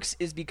it works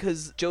is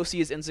because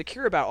Josie is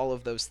insecure about all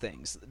of those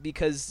things,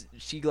 because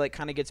she like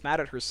kind of gets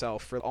mad at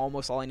herself for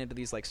almost falling into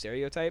these like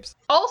stereotypes.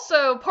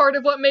 Also, part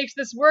of what makes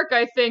this work,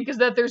 I think, is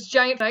that there's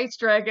giant ice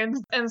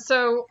dragons, and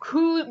so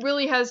who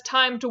really has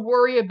time to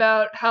worry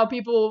about how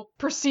people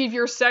perceive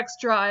your sex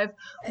drive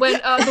when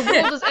the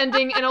world is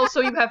ending and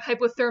also you have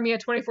hypothermia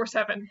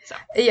 24/7. So.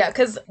 Yeah,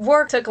 because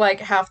Wark took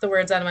like half the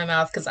words out of my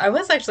mouth, because I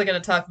was actually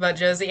going to talk about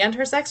Josie and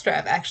her sex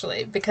drive,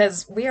 actually,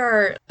 because we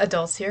are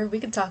adults here.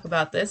 We can talk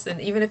about this, and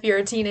even if you're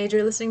a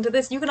teenager listening to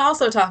this, you can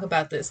also talk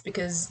about this,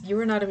 because you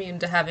are not immune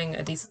to having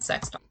a decent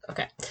sex drive.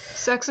 Okay.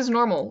 Sex is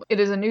normal. It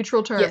is a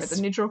neutral term. Yes. It's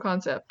a neutral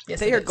concept. Yes,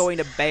 they are going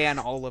to ban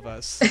all of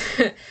us.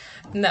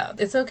 No,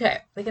 it's okay.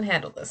 They can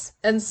handle this.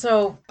 And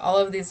so all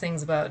of these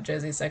things about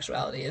Josie's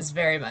sexuality is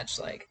very much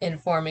like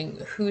informing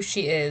who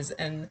she is.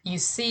 And you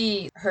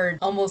see her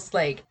almost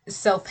like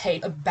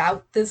self-hate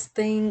about this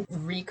thing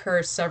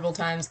recur several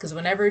times, because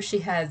whenever she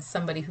has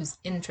somebody who's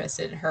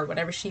interested in her,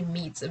 whenever she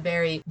meets a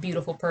very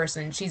beautiful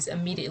person, she's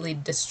immediately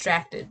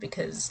distracted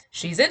because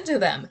she's into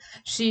them.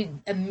 She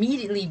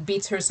immediately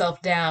beats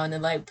herself down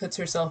and like puts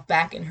herself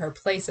back in her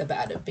place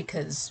about it,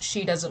 because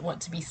she doesn't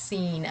want to be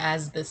seen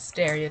as this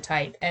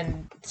stereotype,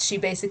 and she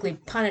basically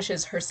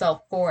punishes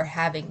herself for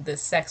having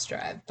this sex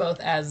drive, both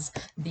as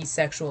the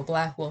sexual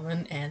black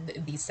woman and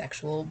the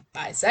sexual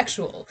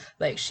bisexual.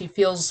 Like, she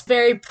feels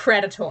very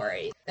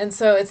predatory. And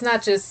so it's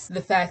not just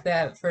the fact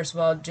that, first of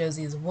all,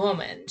 Josie is a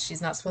woman.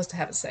 She's not supposed to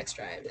have a sex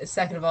drive.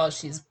 Second of all,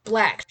 she's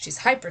black. She's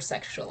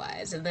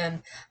hypersexualized. And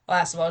then,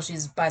 last of all,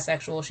 she's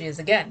bisexual. She is,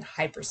 again,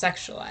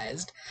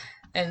 hypersexualized.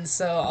 And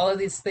so all of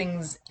these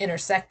things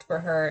intersect for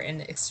her in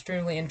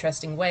extremely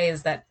interesting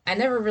ways that I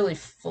never really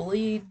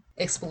fully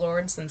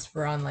explored, since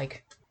we're on,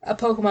 like, a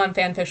Pokemon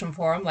fanfiction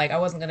forum. Like, I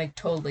wasn't going to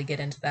totally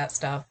get into that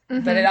stuff.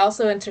 Mm-hmm. But it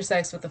also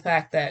intersects with the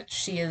fact that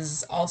she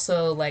is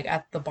also, like,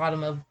 at the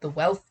bottom of the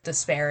wealth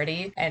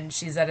disparity, and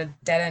she's at a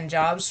dead-end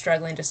job,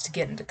 struggling just to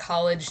get into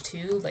college,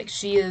 too. Like,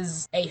 she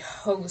is a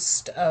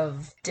host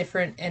of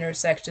different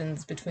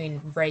intersections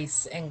between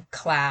race and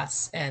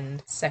class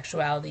and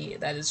sexuality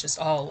that is just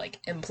all,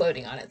 like,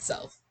 imploding on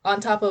itself. On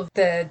top of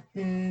the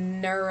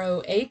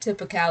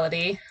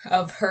neuroatypicality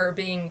of her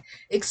being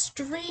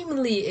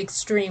extremely,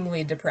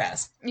 extremely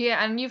depressed.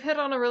 Yeah, and you've hit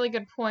on a really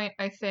good point,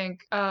 I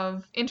think,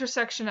 of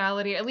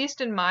intersectionality, at least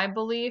in my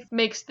belief,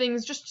 makes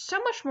things just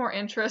so much more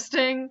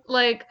interesting.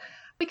 Like,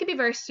 we could be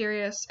very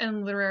serious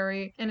and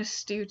literary and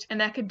astute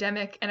and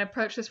academic and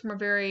approach this from a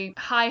very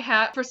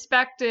high-hat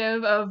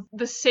perspective of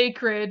the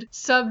sacred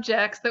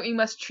subjects that we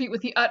must treat with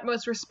the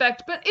utmost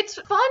respect. But it's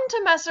fun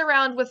to mess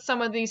around with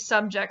some of these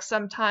subjects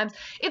sometimes.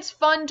 It's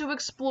fun to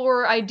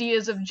explore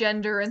ideas of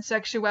gender and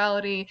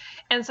sexuality,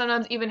 and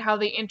sometimes even how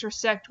they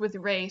intersect with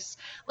race.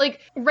 Like,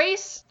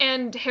 race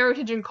and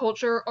heritage and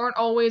culture aren't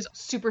always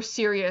super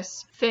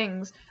serious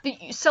things.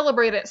 You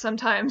celebrate it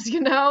sometimes, you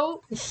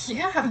know?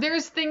 Yeah.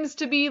 There's things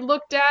to be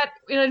looked at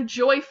in a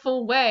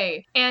joyful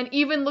way. And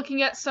even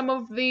looking at some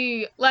of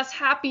the less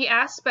happy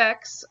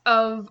aspects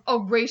of a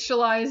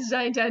racialized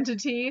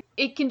identity,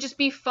 it can just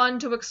be fun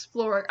to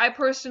explore. I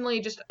personally,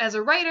 just as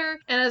a writer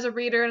and as a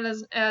reader and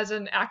as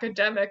an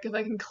academic, if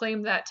I can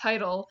claim that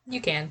title,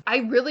 you can. I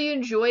really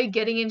enjoy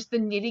getting into the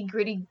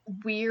nitty-gritty,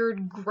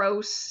 weird,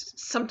 gross,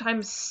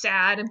 sometimes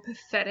sad and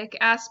pathetic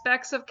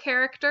aspects of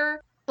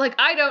character. Like,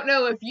 I don't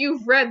know if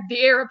you've read The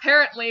Heir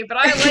apparently, but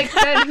I like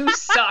men who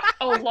suck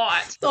a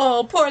lot.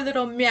 Oh, poor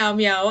little Meow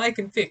Meow, I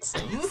can fix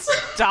him.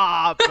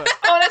 Stop!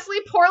 Honestly,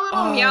 poor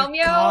little Meow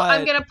Meow, God.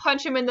 I'm gonna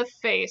punch him in the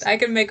face. I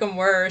can make him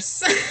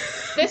worse.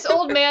 This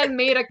old man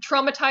made a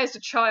traumatized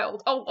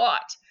child a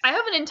lot. I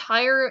have an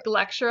entire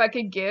lecture I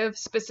could give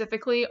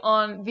specifically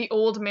on the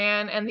old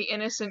man and the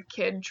innocent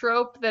kid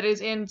trope that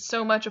is in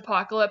so much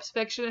apocalypse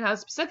fiction, and how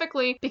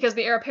specifically, because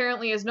the heir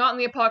apparently is not in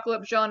the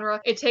apocalypse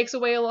genre, it takes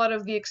away a lot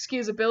of the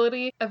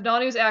excusability of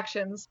Nanu's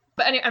actions.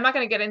 But anyway, I'm not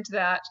going to get into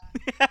that.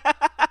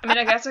 I mean,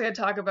 I guess I could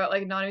talk about,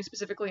 like, Nanu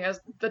specifically as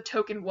the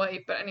token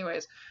white, but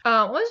anyways.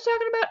 What was I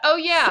talking about? Oh,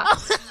 yeah.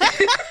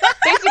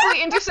 Basically,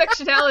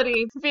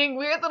 intersectionality, being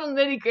weird little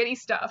nitty-gritty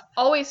stuff.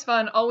 Always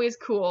fun, always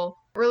cool.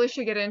 Really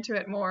should get into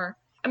it more.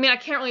 I mean, I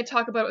can't really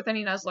talk about it with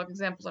any Nuzlocke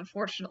examples,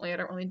 unfortunately. I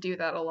don't really do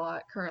that a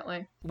lot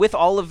currently. With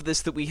all of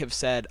this that we have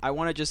said, I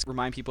want to just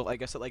remind people, I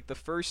guess, that, like, the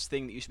first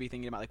thing that you should be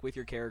thinking about, like, with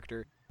your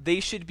character,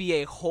 they should be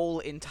a whole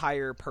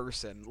entire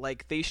person.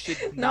 Like, they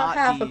should not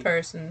half a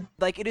person.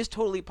 Like, it is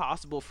totally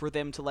possible for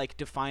them to, like,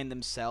 define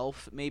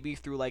themselves, maybe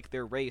through, like,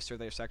 their race or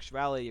their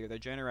sexuality or their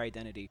gender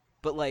identity.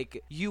 But,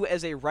 like, you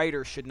as a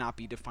writer should not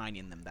be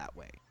defining them that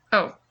way.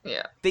 Oh,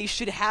 yeah. They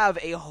should have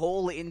a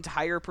whole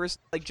entire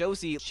person. Like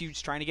Josie,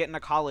 she's trying to get into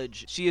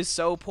college. She is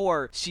so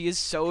poor. She is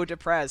so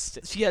depressed.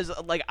 She has,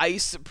 like,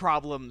 ice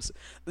problems.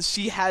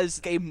 She has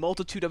a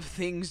multitude of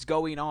things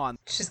going on.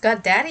 She's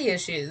got daddy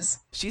issues.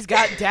 She's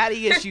got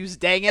daddy issues,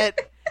 dang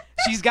it.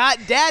 She's got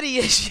daddy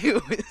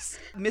issues.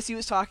 Missy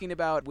was talking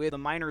about with the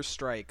miners'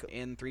 strike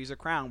in Three's a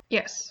Crown.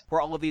 Yes.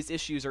 Where all of these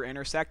issues are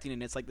intersecting,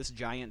 and it's like this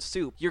giant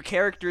soup. Your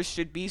characters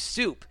should be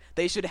soup.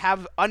 They should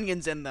have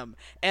onions in them.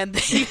 And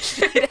they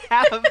should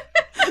have...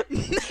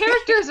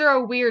 Characters are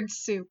a weird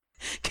soup.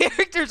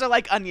 Characters are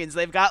like onions.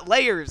 They've got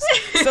layers.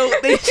 So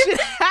they should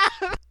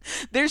have...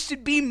 There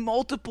should be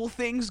multiple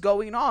things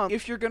going on.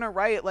 If you're gonna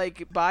write,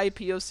 like, by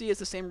POC, it's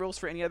the same rules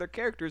for any other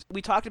characters.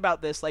 We talked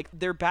about this, like,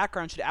 their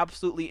background should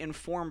absolutely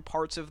inform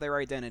parts of their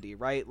identity,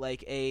 right?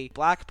 Like, a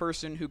black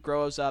person who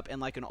grows up in,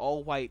 like, an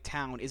all-white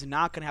town is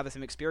not gonna have the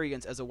same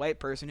experience as a white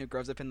person who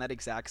grows up in that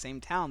exact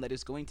same town. That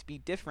is going to be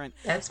different.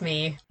 That's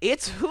me.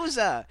 It's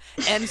Huza.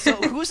 And so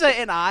Huza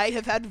and I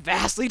have had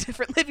vastly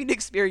different living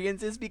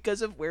experiences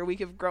because of where we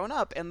have grown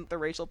up and the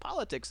racial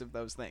politics of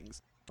those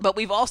things. But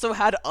we've also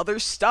had other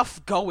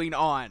stuff going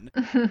on.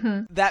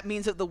 That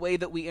means that the way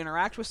that we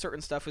interact with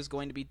certain stuff is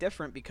going to be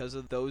different because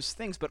of those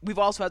things. But we've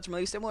also had some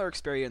really similar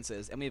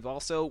experiences, and we've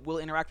also will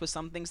interact with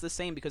some things the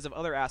same because of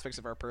other aspects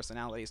of our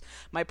personalities.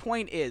 My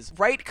point is,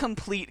 write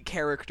complete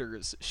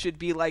characters should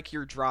be like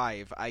your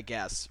drive, I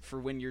guess, for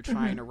when you're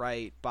trying to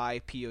write by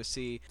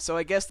POC. So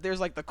I guess there's,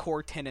 like, the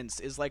core tenets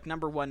is, like,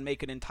 number 1,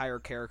 make an entire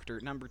character.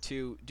 Number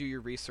 2, do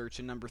your research.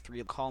 And number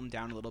 3, calm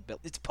down a little bit.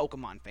 It's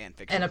Pokemon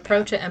fanfiction. And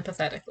approach it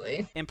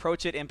empathetically.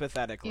 Approach it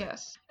empathetically.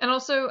 Yes. And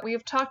also,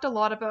 we've talked a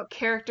lot about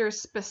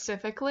characters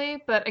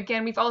specifically, but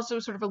again, we've also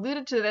sort of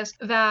alluded to this,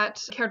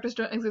 that characters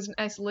don't exist in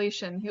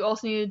isolation. You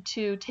also need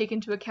to take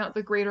into account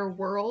the greater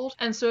world.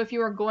 And so if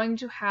you are going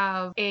to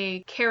have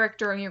a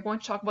character and you're going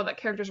to talk about that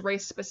character's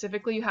race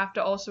specifically, you have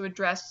to also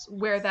address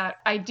where that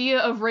idea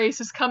of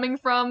race is coming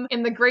from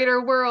in the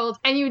greater world.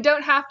 And you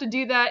don't have to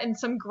do that in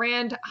some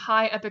grand,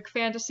 high, epic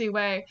fantasy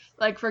way.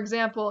 Like, for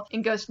example,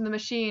 in Ghost in the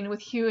Machine with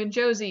Hugh and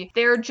Josie,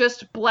 they're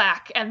just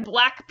black, and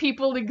black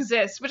people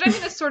exist, which I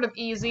mean is sort of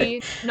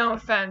easy. No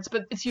offense,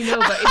 but it's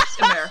Unova, it's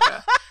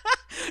America.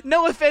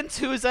 No offense,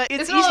 Huza.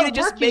 It's easy to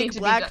just make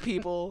black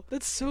people.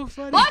 That's so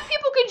funny. Black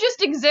people can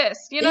just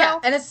exist, you know? Yeah,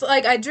 and it's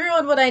like I drew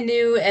on what I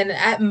knew, and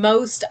at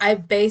most I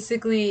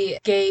basically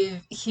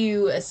gave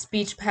Hugh a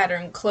speech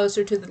pattern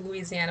closer to the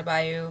Louisiana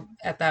Bayou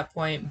at that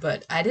point,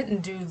 but I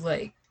didn't do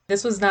like,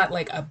 this was not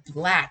like a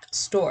black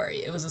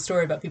story. It was a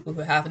story about people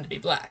who happen to be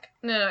black.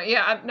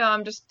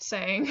 I'm just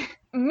saying.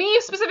 Me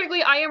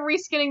specifically, I am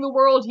reskinning the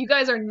world. You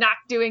guys are not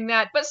doing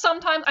that. But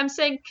sometimes I'm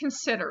saying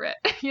consider it,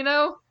 you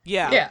know?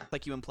 Yeah,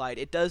 like you implied.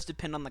 It does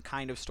depend on the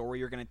kind of story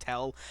you're going to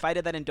tell. If I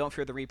did that in Don't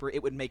Fear the Reaper,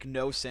 it would make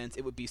no sense.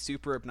 It would be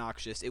super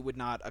obnoxious. It would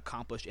not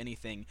accomplish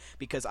anything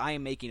because I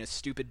am making a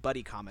stupid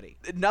buddy comedy.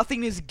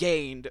 Nothing is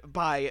gained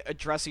by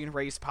addressing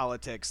race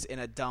politics in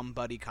a dumb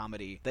buddy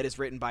comedy that is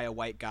written by a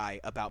white guy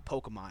about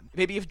Pokemon.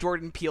 Maybe if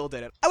Jordan Peele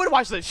did it, I would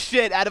watch the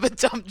shit out of a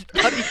dumb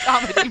buddy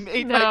comedy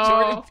made by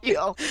Jordan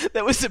Peele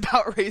that was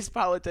about race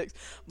politics.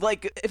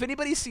 Like, if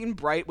anybody's seen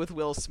Bright with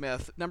Will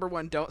Smith, number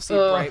one, don't see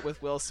Bright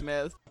with Will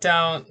Smith.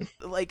 Don't.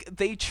 Like,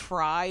 they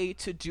try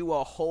to do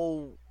a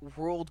whole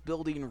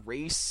world-building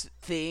race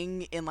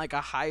thing in, like,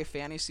 a high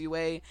fantasy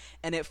way,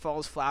 and it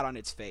falls flat on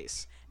its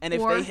face. And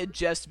if they had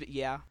just...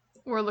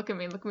 Or look at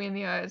me in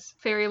the eyes.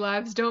 Fairy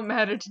lives don't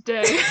matter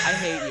today. I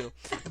hate you.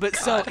 But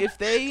so, if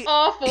they...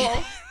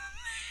 Awful.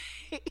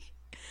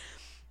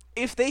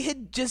 If they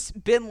had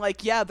just been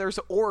like, yeah, there's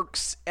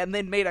orcs, and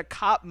then made a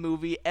cop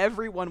movie,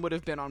 everyone would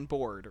have been on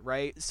board,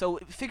 right? So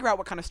figure out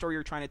what kind of story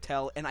you're trying to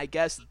tell, and I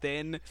guess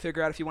then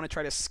figure out if you want to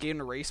try to skin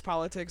race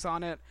politics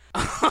on it.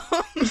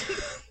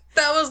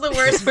 That was the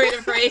worst way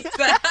to phrase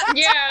that.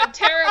 Yeah,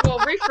 terrible.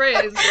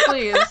 Rephrase,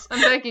 please. I'm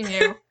begging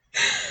you.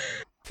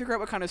 Figure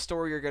out what kind of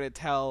story you're going to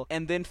tell,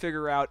 and then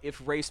figure out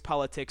if race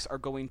politics are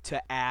going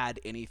to add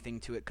anything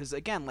to it. Because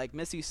again, like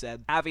Missy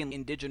said, having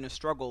indigenous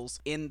struggles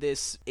in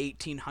this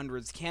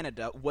 1800s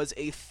Canada was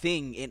a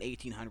thing in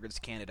 1800s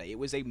Canada. It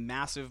was a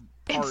massive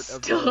part it's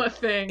of still a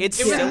thing. It's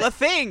still a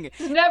thing. It's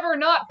never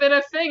not been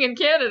a thing in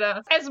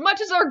Canada. As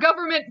much as our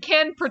government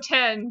can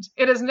pretend,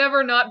 it has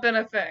never not been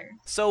a thing.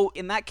 So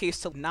in that case,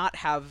 to not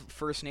have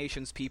First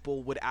Nations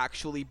people would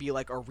actually be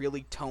like a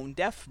really tone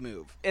deaf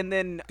move. And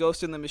then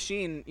Ghost in the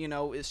Machine, you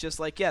know, it's just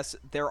like, yes,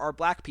 there are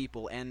black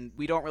people, and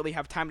we don't really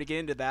have time to get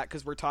into that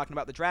because we're talking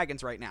about the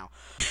dragons right now.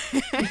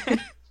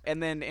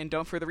 And then in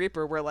Don't Fear the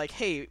Reaper, we're like,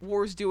 hey,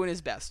 War's doing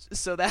his best.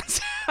 So that's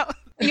how...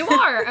 You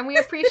are, and we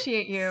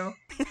appreciate you.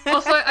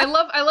 Also, I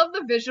love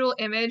the visual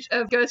image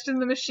of Ghost in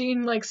the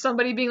Machine, like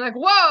somebody being like,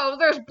 "Whoa,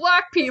 there's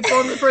black people,"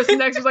 and the person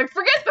next is like,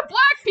 "Forget the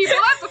black people.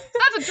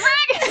 That's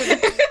a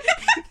dragon."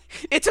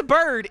 It's a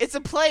bird. It's a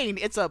plane.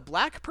 It's a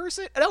black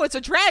person. No, it's a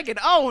dragon.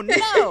 Oh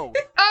no.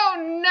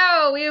 Oh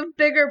no, we have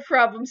bigger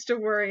problems to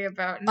worry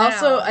about now.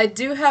 Also, I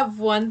do have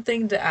one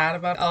thing to add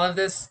about all of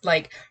this,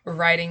 like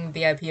writing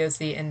the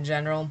IPOC in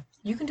general.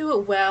 You can do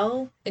it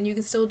well, and you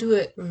can still do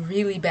it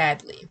really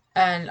badly.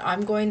 And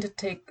I'm going to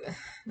take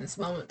this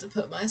moment to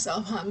put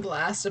myself on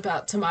blast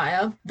about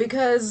Tamaya,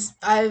 because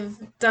I've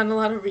done a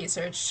lot of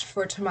research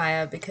for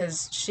Tamaya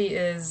because she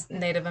is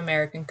Native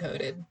American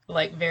coded,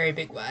 like very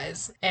big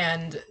wise.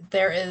 And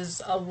there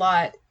is a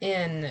lot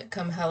in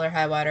Come Hell or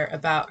High Water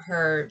about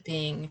her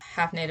being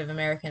half Native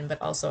American, but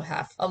also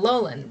half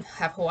Alolan,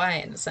 half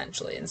Hawaiian,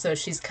 essentially. And so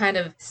she's kind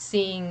of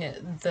seeing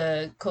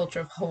the culture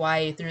of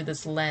Hawaii through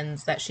this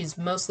lens that she's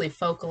mostly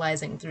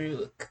focalizing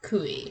through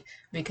Kukui,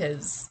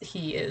 because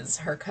he is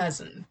her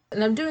cousin.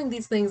 And I'm doing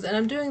these things, and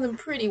I'm doing them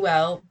pretty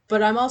well,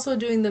 but I'm also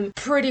doing them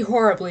pretty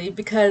horribly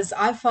because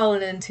I've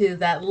fallen into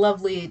that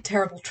lovely,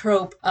 terrible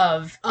trope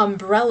of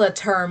umbrella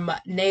term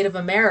Native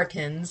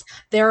Americans.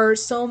 There are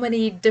so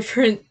many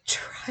different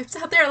tribes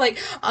out there. Like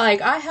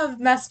I have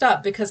messed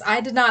up because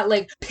I did not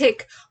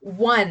pick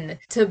one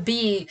to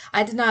be.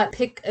 I did not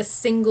pick a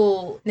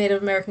single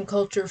Native American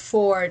culture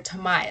for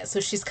Tamaya. So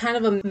she's kind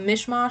of a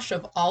mishmash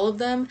of all of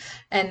them,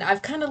 and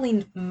I've kind of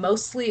leaned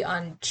mostly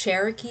on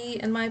Cherokee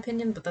in my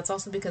opinion, but that's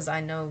also because I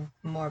know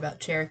more about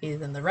Cherokee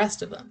than the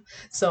rest of them.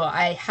 So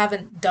I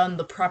haven't done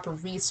the proper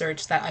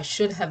research that I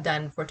should have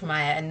done for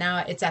Tamaya, and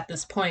now it's at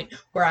this point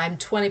where I'm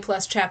 20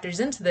 plus chapters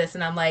into this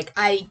and I'm like,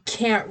 I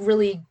can't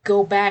really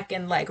go back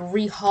and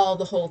rehaul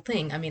the whole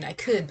thing. I mean, I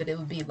could, but it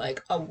would be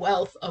a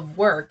wealth of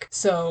work.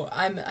 So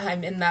I'm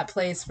in that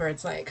place where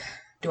it's like,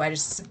 do I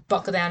just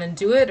buckle down and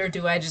do it, or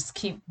do I just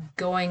keep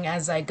going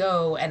as I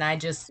go and I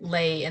just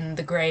lay in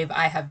the grave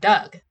I have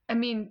dug? I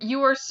mean,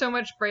 you are so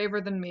much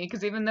braver than me,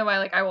 because even though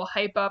I will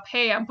hype up,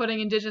 hey, I'm putting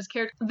indigenous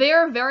characters, they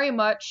are very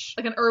much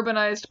like an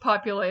urbanized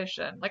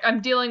population. Like, I'm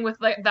dealing with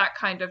like that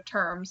kind of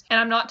terms, and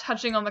I'm not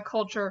touching on the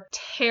culture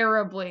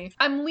terribly.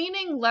 I'm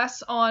leaning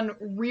less on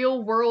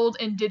real world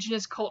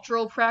indigenous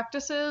cultural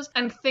practices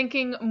and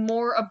thinking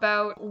more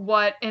about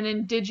what an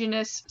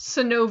indigenous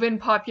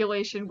Sonovan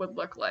population would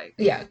look like.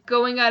 Yeah.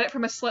 Going at it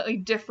from a slightly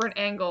different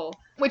angle,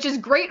 which is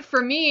great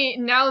for me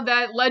now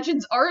that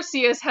Legends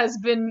Arceus has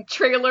been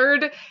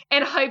trailered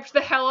and hyped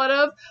the hell out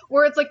of,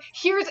 where it's like,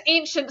 here's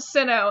ancient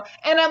Sinnoh,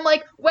 and I'm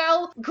like,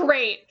 well,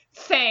 great,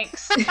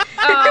 thanks.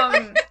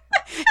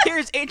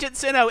 Here's ancient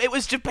Sinnoh. It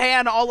was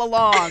Japan all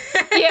along.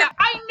 Yeah,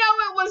 I know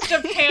it was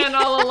Japan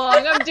all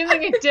along. I'm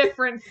doing a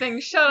different thing.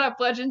 Shut up,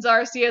 Legends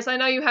Arceus. I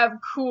know you have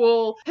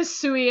cool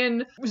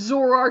Hisuian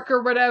Zoroark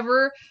or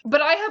whatever,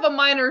 but I have a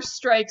minor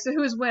strike, so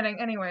who's winning?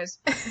 Anyways.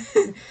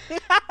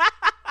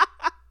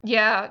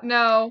 Yeah,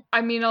 no,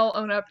 I mean, I'll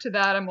own up to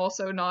that. I'm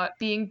also not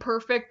being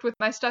perfect with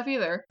my stuff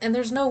either. And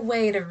there's no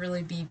way to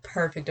really be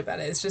perfect about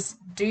it. It's just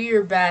do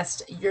your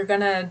best. You're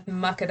gonna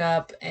muck it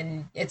up,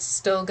 and it's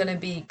still gonna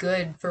be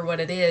good for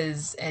what it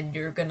is, and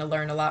you're gonna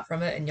learn a lot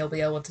from it, and you'll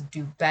be able to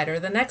do better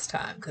the next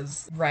time,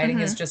 because writing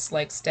is just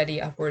like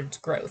steady upwards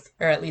growth,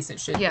 or at least it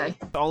should be.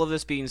 All of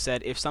this being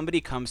said, if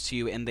somebody comes to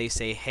you and they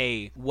say,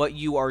 hey, what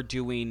you are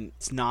doing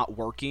is not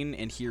working,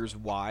 and here's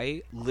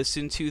why,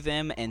 listen to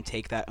them and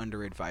take that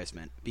under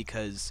advisement.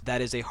 Because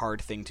that is a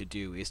hard thing to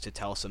do, is to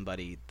tell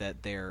somebody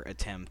that their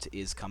attempt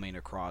is coming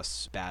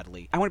across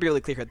badly. I want to be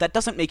really clear here. That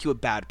doesn't make you a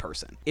bad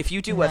person. If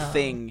you do a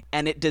thing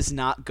and it does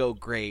not go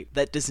great,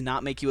 that does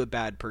not make you a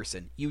bad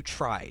person. You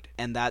tried.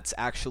 And that's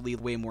actually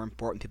way more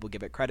important than people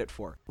give it credit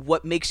for.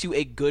 What makes you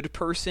a good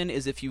person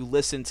is if you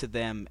listen to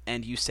them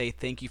and you say,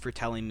 thank you for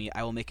telling me.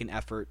 I will make an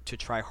effort to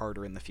try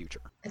harder in the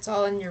future. It's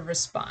all in your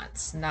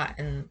response, not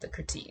in the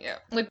critique. Yeah.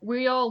 Like,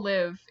 we all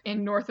live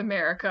in North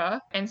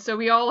America, and so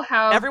we all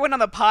have... Everyone on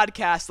the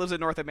podcast lives in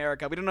North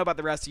America. We don't know about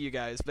the rest of you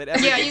guys, but...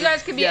 Yeah, you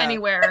guys could be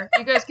anywhere.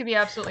 You guys could be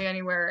absolutely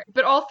anywhere.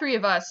 But all three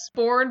of us,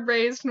 born,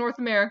 raised North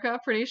America,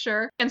 pretty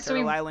sure. And so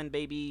Turtle Island,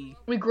 baby.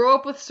 We grow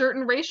up with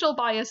certain racial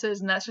biases,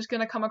 and that's just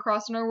going to come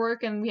across in our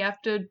work, and we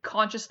have to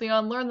consciously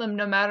unlearn them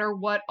no matter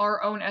what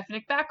our own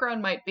ethnic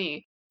background might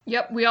be.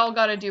 Yep, we all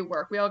gotta do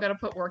work. We all gotta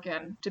put work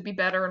in to be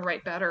better and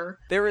write better.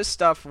 There is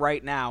stuff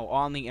right now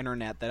on the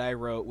internet that I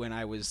wrote when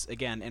I was,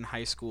 again, in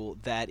high school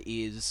that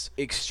is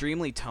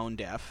extremely tone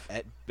deaf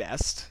at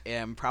best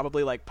and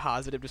probably like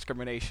positive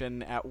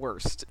discrimination at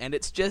worst. And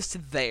it's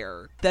just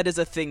there. That is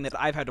a thing that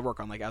I've had to work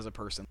on, like, as a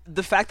person.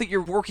 The fact that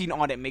you're working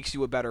on it makes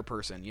you a better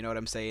person. You know what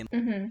I'm saying?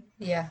 Mm-hmm.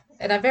 Yeah.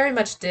 And I very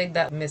much dig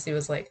that Missy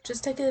was like,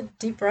 just take a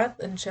deep breath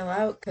and chill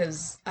out,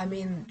 because, I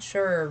mean,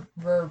 sure,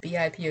 we're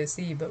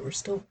BIPOC, but we're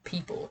still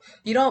people.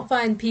 You don't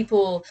find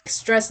people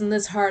stressing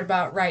this hard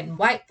about writing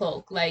white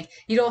folk. Like,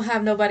 you don't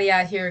have nobody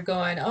out here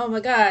going, oh my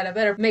god, I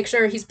better make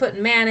sure he's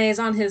putting mayonnaise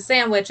on his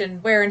sandwich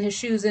and wearing his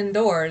shoes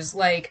indoors.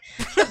 Like,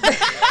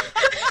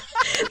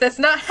 that's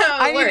not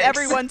how it works. I need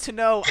everyone to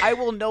know I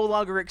will no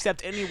longer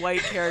accept any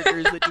white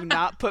characters that do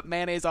not put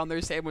mayonnaise on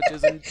their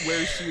sandwiches and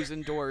wear shoes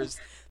indoors.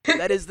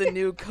 That is the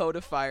new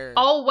codifier.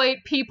 All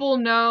white people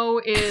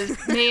know is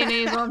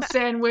mayonnaise on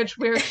sandwich,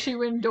 wear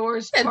shoe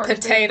indoors, and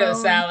potato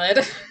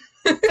salad.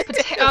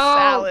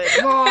 Salad.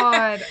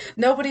 God.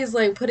 Nobody's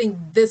like putting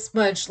this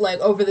much like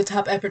over the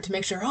top effort to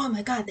make sure, oh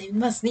my god, they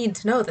must need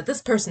to know that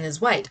this person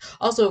is white.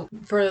 Also,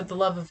 for the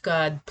love of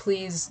God,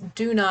 please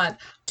do not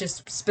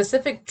just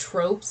specific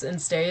tropes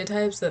and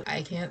stereotypes that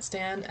I can't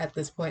stand at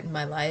this point in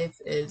my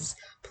life is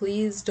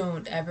please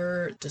don't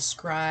ever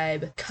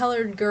describe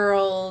colored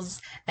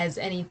girls as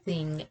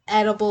anything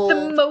edible.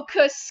 The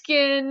mocha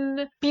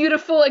skin,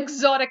 beautiful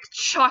exotic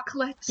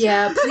chocolate.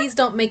 Yeah, please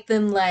don't make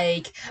them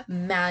like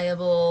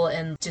malleable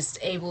and just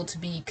able to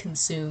be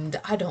consumed.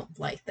 I don't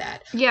like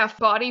that. Yeah,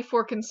 body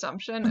for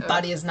consumption.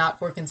 Body is not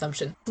for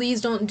consumption.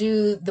 Please don't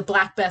do the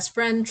black best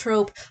friend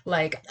trope.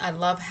 Like, I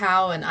love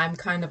How, and I'm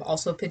kind of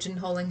also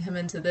pigeonholing him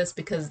into this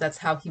because that's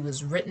how he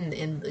was written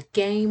in the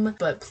game.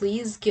 But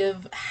please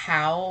give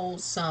How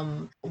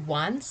some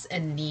wants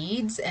and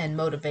needs and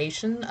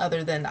motivation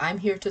other than I'm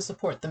here to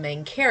support the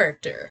main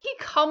character. He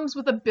comes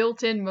with a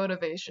built-in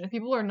motivation. If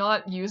people are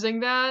not using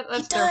that,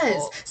 that's their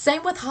fault.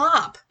 Same with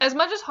Hop. As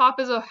much as Hop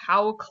is a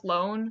How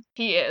clone,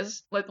 he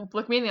is. Like,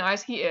 look me in the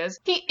eyes, he is.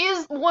 He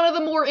is one of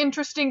the more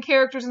interesting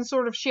characters in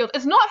Sword of Shield.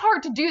 It's not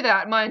hard to do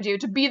that, mind you,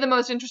 to be the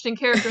most interesting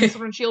character in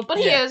Sword of Shield, but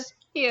he is.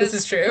 He is.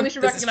 This is true. And we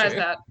should recognize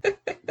that.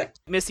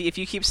 Missy, if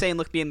you keep saying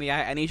look me in the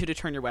eye, I need you to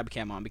turn your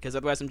webcam on, because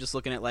otherwise I'm just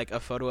looking at like a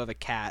photo of a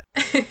cat.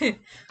 And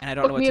I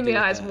don't know what to do. Look me in the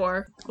eyes,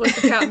 War. Look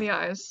the cat in the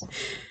eyes.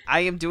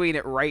 I am doing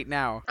it right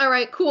now.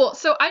 Alright, cool.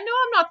 So I know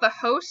I'm not the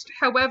host,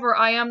 however,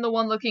 I am the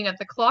one looking at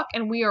the clock,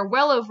 and we are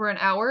well over an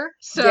hour,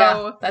 so...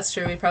 Yeah, that's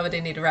true. We probably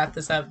do need to wrap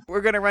this up. We're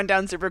gonna run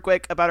down super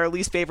quick about our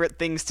least favorite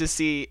things to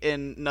see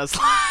in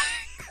Nuzlocke.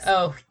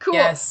 Oh, Cool.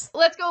 yes.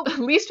 Let's go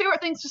least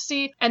favorite things to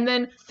see, and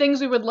then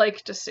things we would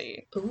like to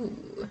see.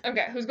 Ooh.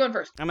 Okay, who's going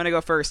first? I'm gonna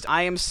go first.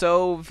 I am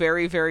so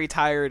very, very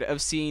tired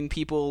of seeing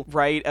people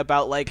write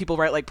about, like,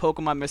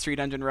 Pokemon Mystery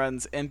Dungeon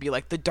runs and be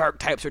like, the dark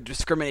types are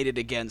discriminated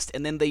against,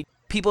 and then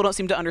people don't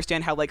seem to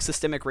understand how, like,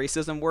 systemic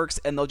racism works,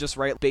 and they'll just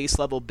write base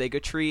level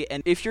bigotry.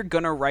 And if you're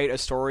gonna write a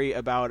story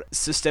about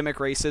systemic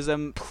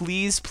racism,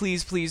 please,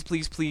 please, please,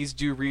 please, please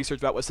do research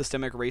about what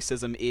systemic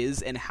racism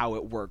is and how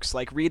it works.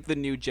 Like, read the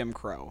new Jim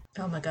Crow.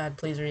 Oh my god,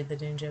 please read the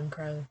new Jim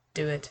Crow.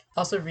 Do it.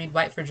 Also read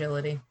White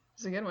Fragility.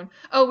 It's a good one.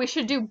 Oh, we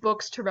should do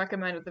books to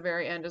recommend at the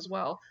very end as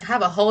well. I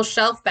have a whole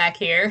shelf back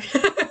here.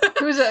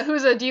 Who's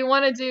a, do you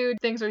want to do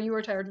things or you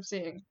are tired of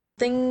seeing?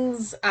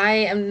 Things I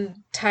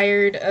am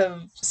tired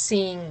of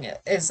seeing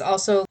is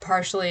also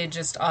partially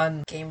just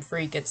on Game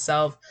Freak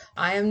itself.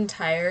 I am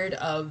tired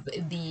of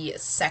the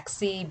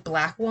sexy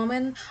black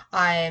woman.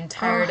 I am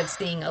tired of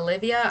seeing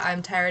Olivia.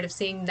 I'm tired of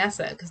seeing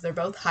Nessa because they're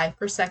both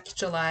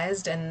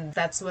hypersexualized and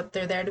that's what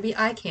they're there to be,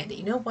 eye candy.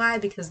 You know why?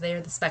 Because they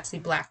are the sexy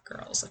black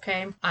girls,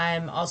 okay?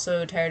 I'm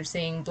also tired of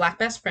seeing black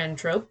best friend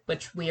trope,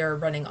 which we are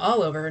running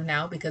all over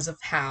now because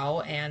of How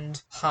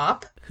and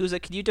Hop.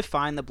 Can you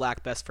define the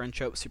black best friend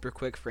trope super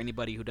quick for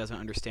anybody who doesn't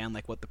understand,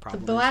 like, what the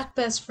problem The black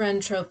best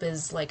friend trope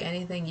is like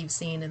anything you've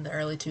seen in the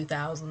early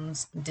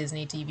 2000s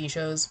Disney TV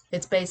shows.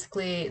 It's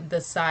basically the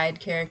side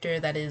character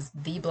that is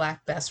the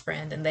black best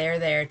friend, and they are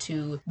there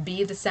to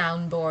be the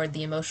soundboard,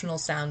 the emotional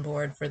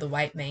soundboard for the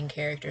white main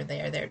character.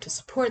 They are there to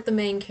support the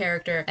main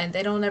character, and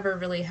they don't ever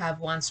really have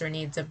wants or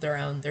needs of their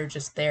own. They're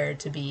just there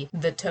to be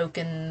the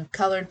token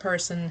colored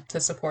person to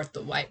support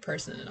the white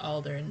person in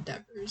all their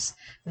endeavors,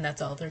 and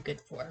that's all they're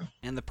good for.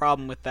 And the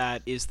problem with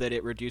that is that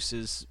it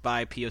reduces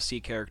by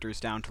POC characters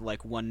down to,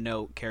 like,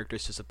 one-note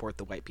characters to support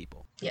the white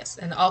people. Yes,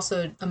 and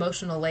also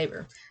emotional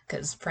labor,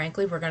 because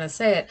frankly, we're going to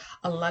say it,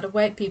 a lot of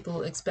white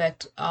people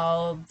expect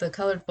all the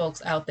colored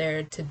folks out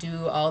there to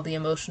do all the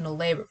emotional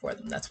labor for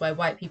them. That's why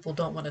white people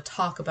don't want to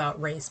talk about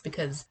race,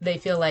 because they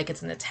feel like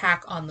it's an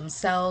attack on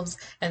themselves,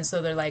 and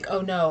so they're like,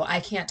 oh no, I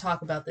can't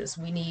talk about this.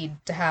 We need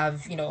to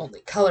have,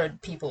 only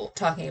colored people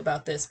talking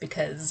about this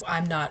because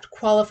I'm not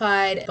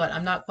qualified, but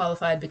I'm not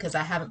qualified because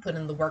I haven't put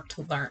in the work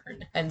to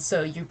learn. And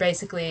so you're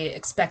basically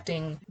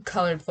expecting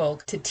colored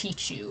folk to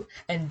teach you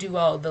and do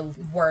all the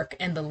work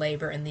and the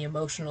labor and the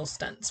emotional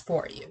stunts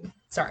for you.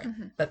 Sorry,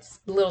 that's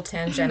a little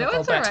tangential. No,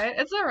 it's alright.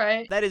 It's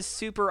alright. That is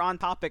super on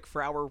topic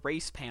for our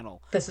race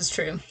panel. This is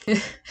true.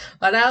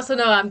 But I also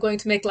know I'm going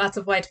to make lots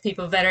of white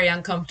people very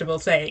uncomfortable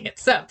saying it,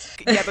 so...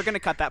 Yeah, they're going to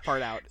cut that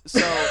part out. So,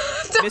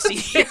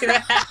 Missy...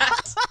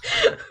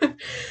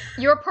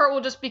 Your part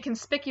will just be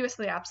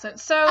conspicuously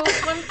absent. So,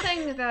 one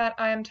thing that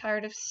I am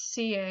tired of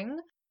seeing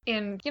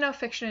in,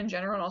 fiction in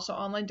general and also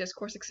online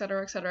discourse,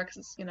 etc., because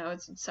it's,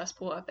 it's a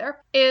cesspool out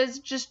there, is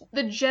just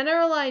the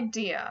general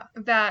idea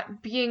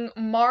that being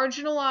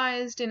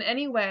marginalized in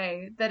any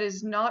way that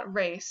is not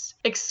race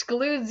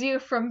excludes you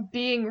from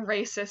being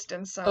racist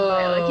in some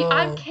way. Like,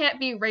 I can't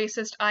be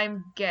racist,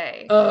 I'm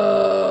gay.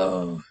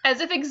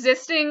 As if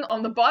existing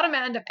on the bottom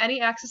end of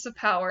any axis of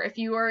power, if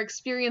you are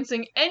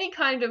experiencing any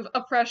kind of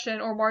oppression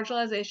or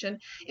marginalization,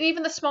 in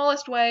even the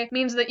smallest way,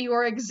 means that you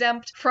are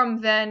exempt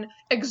from then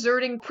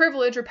exerting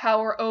privilege or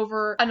power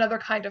over another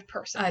kind of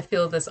person. I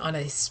feel this on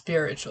a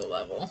spiritual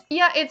level.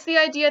 Yeah, it's the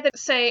idea that,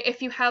 say,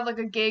 if you have like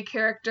a gay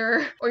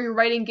character or you're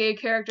writing gay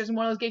characters and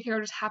one of those gay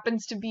characters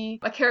happens to be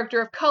a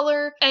character of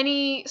color,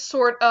 any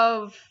sort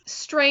of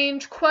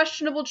strange,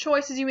 questionable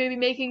choices you may be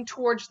making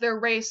towards their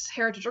race,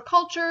 heritage, or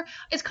culture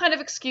is kind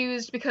of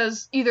excused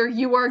because either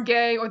you are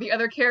gay or the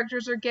other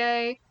characters are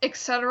gay,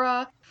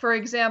 etc. For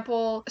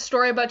example, a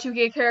story about two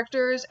gay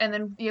characters, and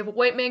then you have a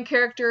white main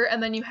character,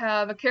 and then you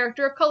have a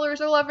character of color as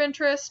their love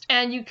interest,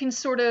 and you can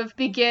sort of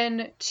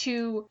begin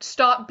to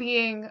stop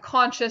being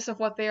conscious of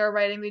what they are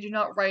writing. They do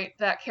not write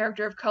that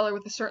character of color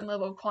with a certain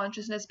level of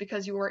consciousness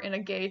because you are in a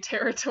gay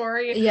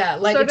territory. Yeah,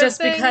 like,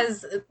 just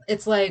because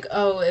it's like,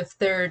 oh, if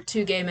they're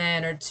two gay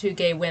men or two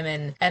gay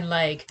women, and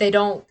like, they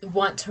don't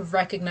want to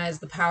recognize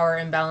the power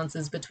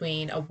imbalances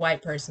between a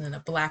white person and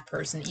a black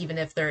person, even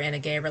if they're in a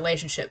gay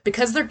relationship,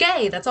 because they're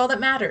gay. That's all that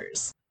matters.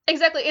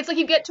 Exactly. It's like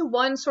you get to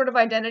one sort of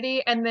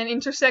identity and then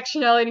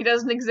intersectionality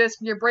doesn't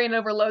exist and your brain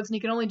overloads and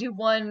you can only do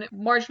one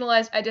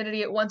marginalized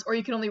identity at once, or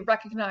you can only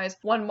recognize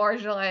one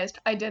marginalized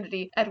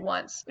identity at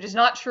once, which is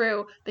not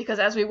true because,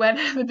 as we went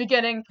at the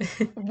beginning,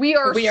 we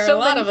are so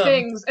many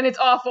things and it's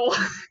awful.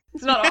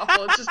 It's not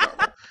awful. It's just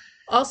normal.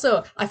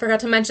 Also, I forgot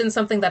to mention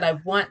something that I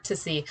want to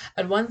see.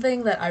 And one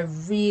thing that I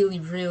really,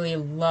 really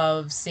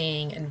love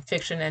seeing in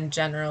fiction in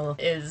general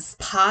is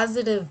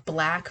positive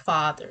black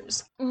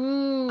fathers.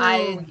 Ooh,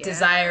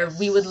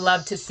 we would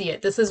love to see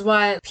it. This is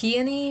why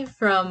Peony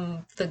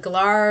from the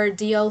Galar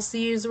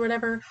DLCs or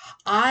whatever,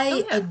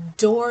 I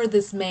adore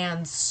this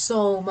man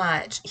so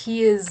much.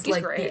 He's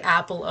like great. The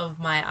apple of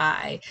my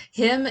eye.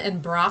 Him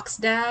and Brock's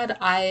dad,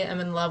 I am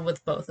in love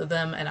with both of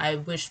them, and I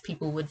wish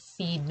people would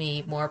feed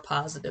me more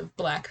positive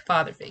black fathers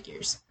father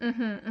figures.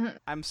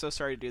 I'm so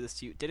sorry to do this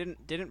to you.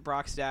 Didn't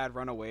Brock's dad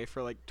run away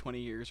for like 20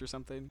 years or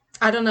something?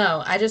 I don't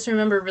know. I just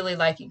remember really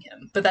liking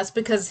him, but that's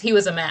because he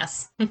was a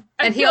mess. I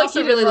And he feel like also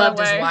didn't really run loved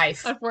his away,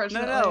 wife.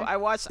 Unfortunately. No. I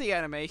watched the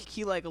anime.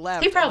 He like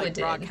left. He probably and,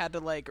 like, Brock did. had to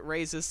like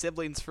raise his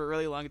siblings for a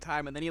really long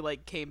time, and then he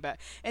like came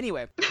back.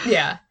 Anyway,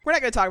 Yeah. we're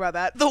not gonna talk about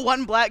that. The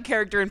one black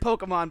character in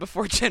Pokemon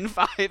before Gen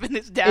 5, and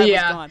his dad was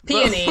Yeah. gone.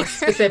 Peony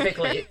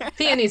specifically.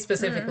 Peony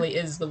specifically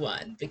is the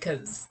one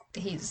because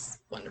he's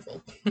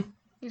wonderful.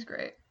 He's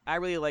great. I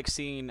really like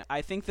seeing,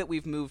 I think that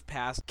we've moved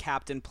past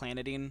Captain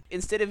Planeting.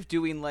 Instead of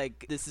doing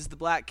like, this is the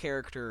black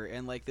character,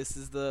 and like, this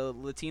is the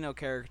Latino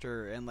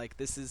character, and like,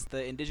 this is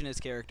the indigenous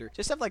character,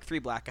 just have like 3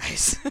 black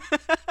guys.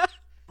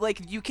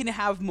 Like, you can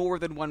have more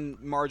than one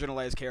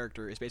marginalized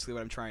character, is basically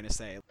what I'm trying to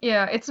say.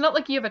 Yeah, it's not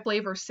like you have a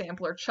flavor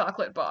sampler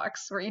chocolate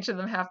box where each of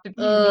them have to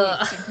be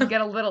unique. So you can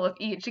get a little of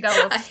each. You got a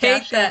little I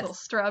hate pistachio, a that. little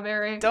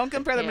strawberry. Don't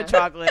compare them Yeah. to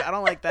chocolate. I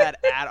don't like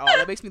that at all.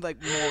 That makes me like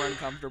more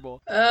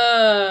uncomfortable.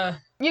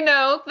 You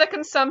know, the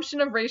consumption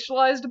of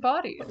racialized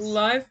bodies.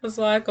 Life is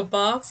like a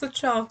box of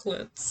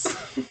chocolates.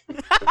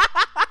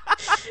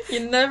 You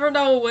never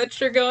know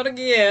what you're gonna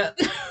get.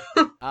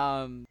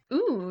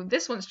 Ooh,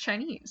 this one's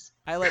Chinese.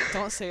 I like,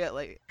 don't say it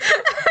like,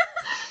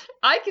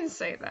 I can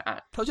say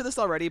that. told you this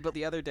already, but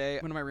the other day,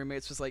 one of my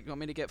roommates was like, you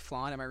want me to get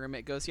flan? And my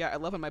roommate goes, yeah, I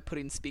love when my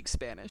pudding speaks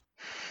Spanish.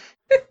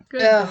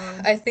 Good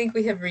one. I think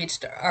we have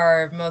reached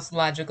our most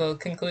logical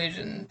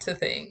conclusion to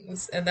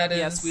things, and that is...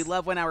 Yes, we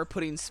love when our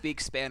pudding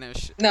speaks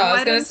Spanish. No, I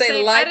was going didn't to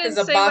say life I didn't is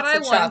a say box what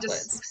of I wanted to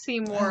chocolates. see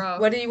more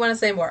of. What do you want to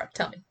say more of?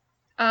 Tell me.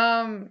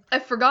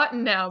 I've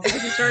forgotten now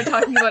because you started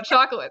talking about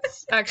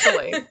chocolates,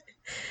 actually.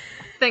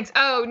 Thanks.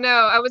 Oh, no,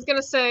 I was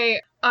gonna say,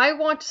 I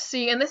want to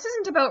see, and this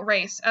isn't about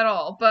race at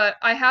all, but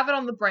I have it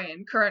on the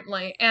brain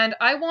currently, and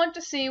I want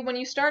to see when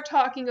you start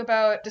talking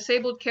about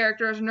disabled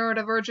characters,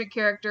 neurodivergent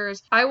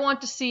characters, I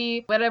want to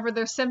see whatever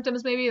their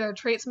symptoms may be, their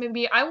traits may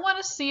be, I want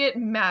to see it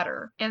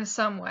matter in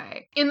some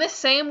way. In the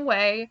same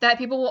way that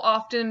people will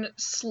often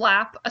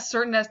slap a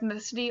certain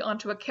ethnicity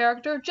onto a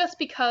character just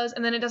because,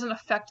 and then it doesn't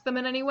affect them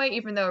in any way,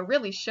 even though it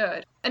really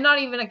should. And not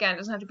even, again, it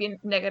doesn't have to be a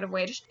negative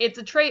way, just it's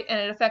a trait and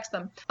it affects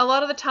them. A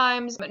lot of the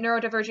times,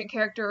 neurodivergent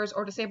characters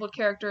or disabled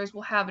characters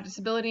will have a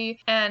disability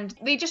and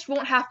they just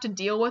won't have to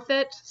deal with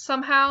it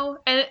somehow,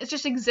 and it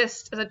just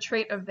exists as a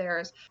trait of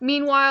theirs.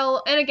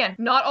 Meanwhile, and again,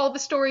 not all the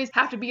stories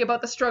have to be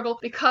about the struggle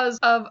because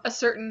of a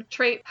certain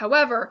trait.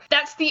 However,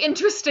 that's the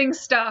interesting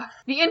stuff.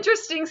 The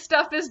interesting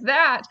stuff is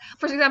that,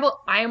 for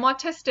example, I am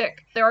autistic.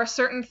 There are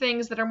certain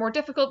things that are more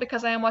difficult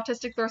because I am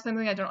autistic. There are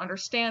something I don't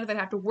understand that I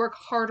have to work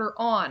harder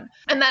on.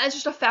 And that is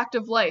just a fact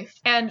of life.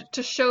 And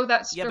to show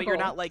that Yeah, struggle... but you're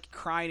not like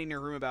crying in your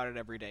room about it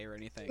every day or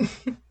anything.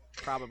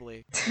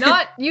 Probably.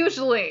 Not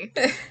usually.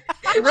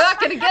 We're not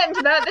going to get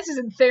into that. This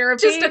isn't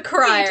therapy. Just a What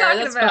are you crier, talking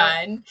that's about?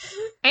 fine.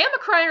 I am a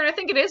crier, and I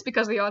think it is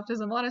because of the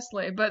autism,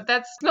 honestly, but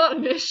that's not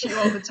an issue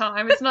all the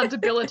time. It's not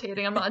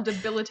debilitating. I'm not a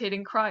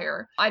debilitating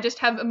crier. I just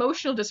have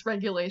emotional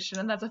dysregulation,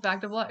 and that's a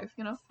fact of life,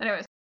 you know?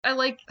 Anyways. I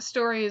like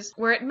stories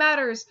where it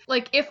matters.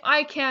 Like, if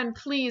I can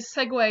please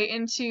segue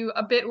into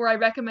a bit where I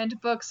recommend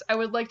books, I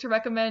would like to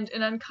recommend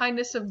An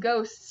Unkindness of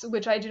Ghosts,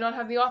 which I do not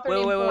have the author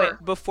name for.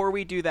 Wait. Before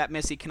we do that,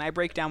 Missy, can I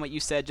break down what you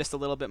said just a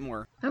little bit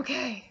more?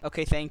 Okay.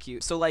 Okay, thank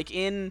you. So, like,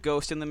 in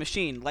Ghost in the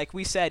Machine, like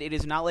we said, it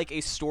is not like a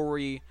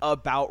story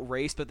about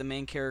race, but the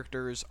main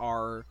characters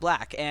are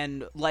black.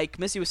 And like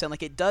Missy was saying,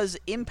 like, it does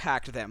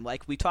impact them.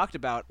 Like we talked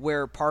about,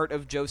 where part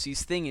of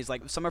Josie's thing is,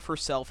 like, some of her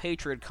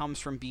self-hatred comes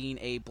from being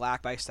a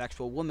black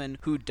bisexual woman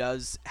who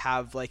does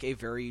have like a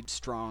very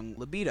strong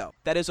libido.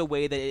 That is a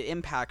way that it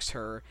impacts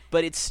her,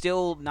 but it's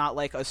still not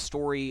like a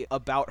story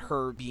about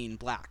her being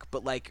black,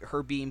 but like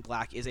her being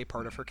black is a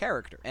part of her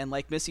character. And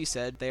like Missy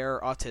said,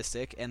 they're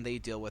autistic and they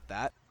deal with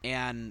that.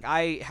 And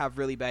I have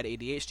really bad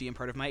ADHD, and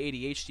part of my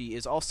ADHD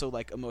is also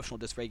like emotional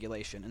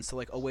dysregulation. And so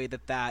like a way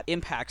that that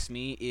impacts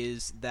me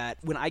is that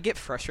when I get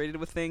frustrated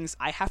with things,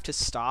 I have to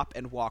stop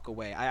and walk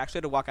away. I actually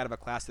had to walk out of a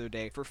class the other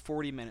day for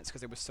 40 minutes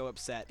because I was so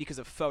upset because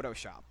of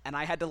Photoshop. And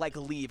I had to like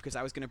leave because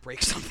I was going to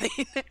break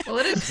something. Well,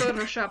 it is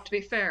Photoshop, to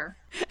be fair.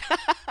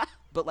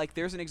 But like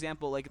there's an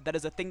example, like that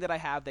is a thing that I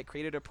have that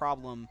created a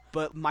problem,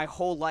 but my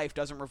whole life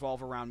doesn't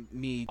revolve around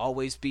me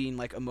always being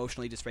like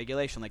emotionally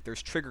dysregulation. Like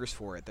there's triggers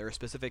for it. There are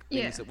specific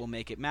things that will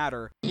make it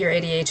matter. Your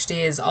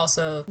ADHD is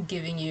also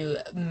giving you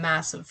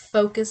massive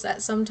focus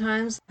at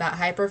sometimes, that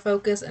hyper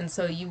focus, and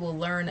so you will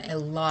learn a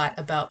lot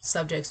about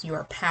subjects you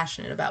are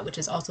passionate about, which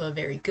is also a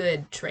very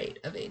good trait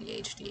of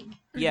ADHD.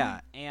 Yeah,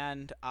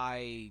 and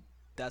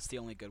that's the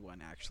only good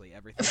one actually.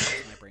 Everything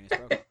else in my brain is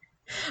broken.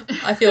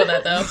 I feel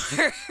that though.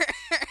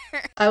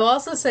 I will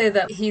also say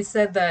that he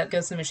said that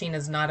Ghost in the Machine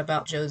is not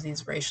about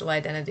Josie's racial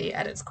identity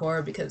at its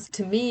core, because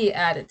to me,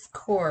 at its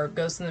core,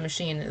 Ghost in the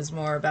Machine is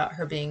more about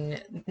her being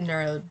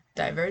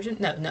neurodivergent.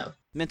 No.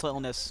 Mental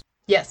illness.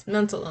 Yes,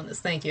 mental illness,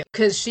 thank you.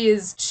 Because she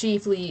is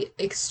chiefly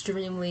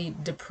extremely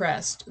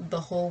depressed the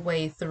whole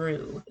way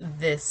through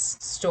this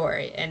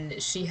story.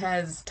 And she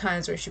has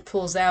times where she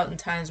pulls out and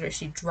times where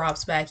she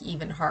drops back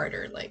even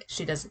harder. Like,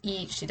 she doesn't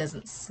eat, she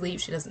doesn't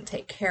sleep, she doesn't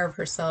take care of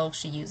herself.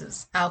 She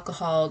uses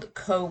alcohol to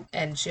cope,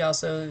 and she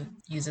also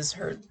uses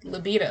her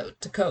libido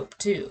to cope,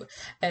 too.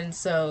 And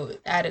so,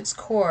 at its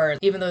core,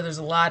 even though there's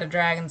a lot of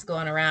dragons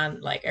going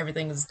around, like,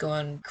 everything is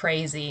going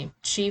crazy,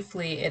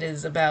 chiefly it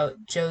is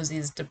about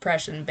Josie's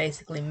depression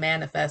basically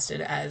manifested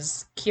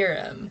as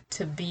Kirim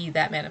to be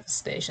that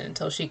manifestation.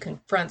 Until she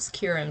confronts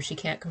Kirim, she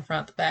can't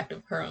confront the fact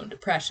of her own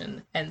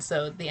depression. And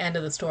so the end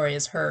of the story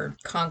is her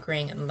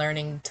conquering and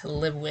learning to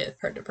live with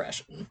her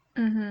depression.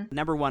 Mm-hmm.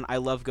 Number one, I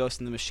love Ghost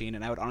in the Machine,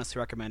 and I would honestly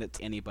recommend it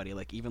to anybody.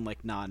 Like, even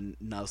like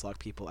non-Nuzlocke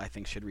people, I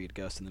think should read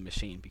Ghost in the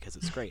Machine because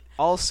it's great.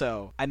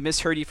 Also, I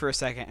misheard you for a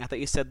second. I thought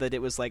you said that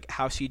it was like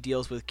how she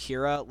deals with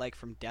Kira, like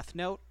from Death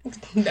Note.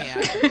 No.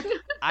 And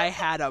I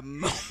had a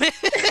moment.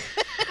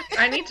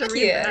 I need to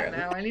read that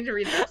now. I need to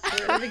read that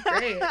story. That'd be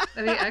great.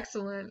 That'd be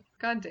excellent.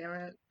 God damn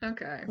it.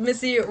 Okay.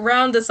 Missy,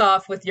 round us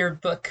off with your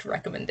book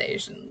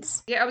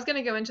recommendations. Yeah, I was going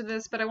to go into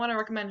this, but I want to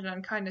recommend An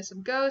Unkindness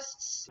of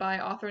Ghosts by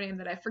author name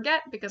that I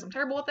forget because I'm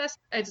terrible with this.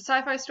 It's a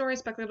sci-fi story,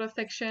 speculative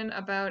fiction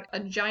about a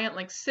giant,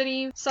 like,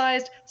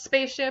 city-sized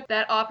spaceship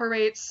that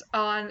operates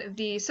on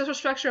the social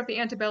structure of the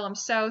antebellum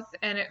South,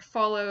 and it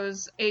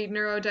follows a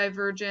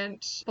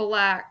neurodivergent,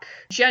 black,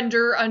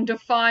 gender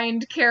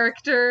undefined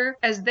character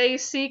as they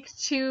seek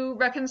to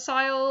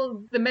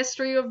reconcile the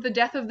mystery of the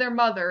death of their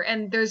mother.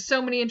 And there's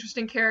so many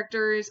interesting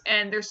characters,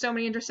 and there's so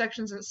many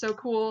intersections, and it's so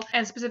cool.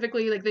 And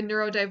specifically, like, the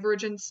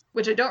neurodivergence,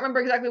 which I don't remember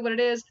exactly what it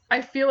is.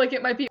 I feel like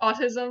it might be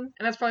autism, and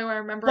that's probably why I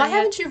remember Why it.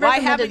 haven't you Why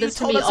recommended haven't you this to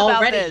told me us about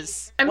already?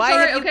 this? I'm Why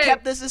sorry, have you okay.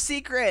 kept this a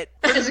secret?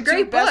 It's a Two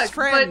great best book,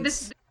 friends. but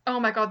this... Oh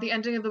my god, the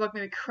ending of the book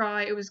made me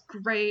cry. It was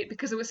great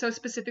because it was so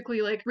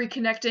specifically, like,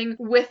 reconnecting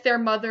with their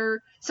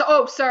mother. So,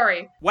 oh,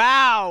 sorry.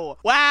 Wow.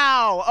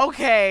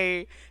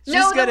 Okay.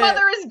 No, the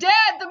mother is dead!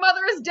 The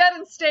mother is dead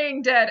and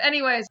staying dead.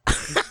 Anyways.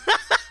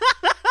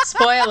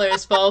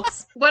 Spoilers,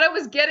 folks. What I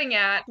was getting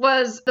at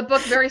was the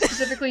book very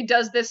specifically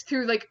does this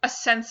through, like, a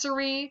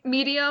sensory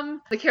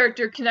medium. The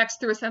character connects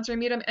through a sensory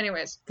medium.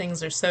 Anyways.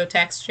 Things are so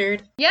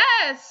textured.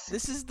 Yes!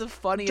 This is the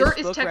funniest Dirt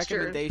is book textured.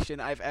 recommendation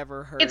I've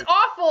ever heard. It's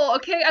awful,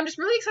 okay? I'm just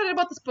really excited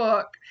about this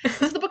book.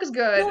 The book is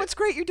good. No, it's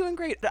great. You're doing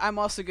great. I'm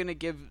also going to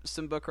give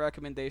some book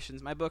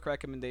recommendations. My book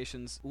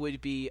recommendations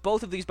would be,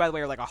 both of these, by the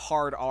way, are like a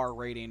hard R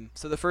rating.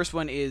 So the first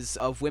one is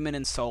Of Women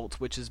in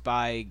Salt, which is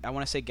by, I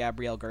want to say,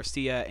 Gabrielle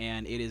Garcia,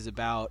 and it is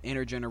about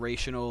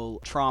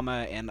intergenerational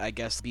trauma and, I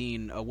guess,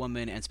 being a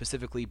woman, and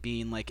specifically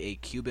being like a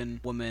Cuban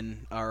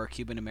woman or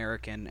Cuban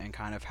American, and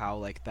kind of how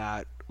like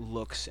that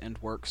looks and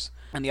works.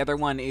 And the other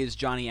one is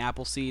Johnny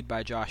Appleseed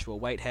by Joshua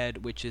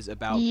Whitehead, which is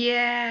about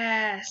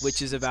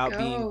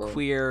being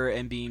queer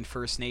and being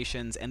First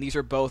Nations. And these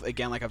are both,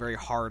 again, like a very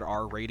hard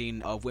R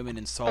rating. Of Women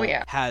in Salt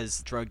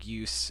has drug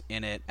use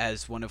in it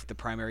as one of the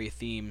primary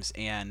themes,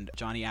 and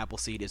Johnny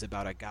Appleseed is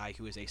about a guy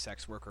who is a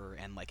sex worker,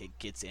 and like it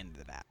gets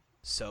into that.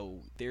 So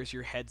there's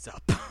your heads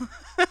up.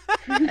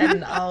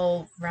 And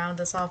I'll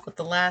round us off with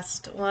the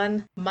last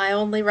one. My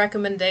only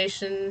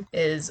recommendation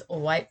is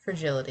White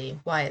Fragility,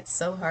 Why It's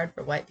So Hard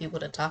for White People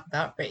to Talk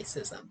About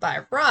Racism by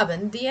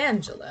Robin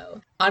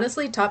DiAngelo.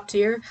 Honestly, top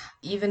tier.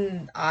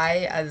 Even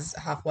I, as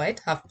half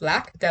white, half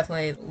black,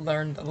 definitely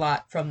learned a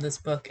lot from this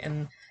book,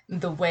 and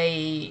the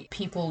way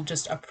people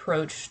just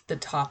approach the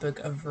topic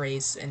of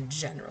race in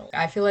general.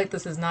 I feel like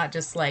this is not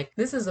just like,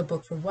 this is a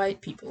book for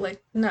white people.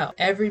 Like, no,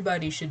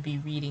 everybody should be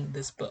reading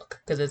this book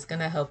because it's going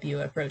to help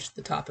you approach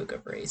the topic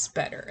of race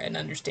better and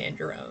understand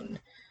your own,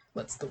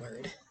 what's the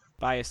word?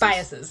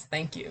 Biases,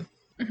 thank you.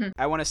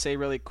 I want to say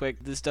really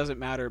quick, this doesn't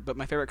matter, but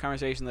my favorite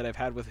conversation that I've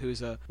had with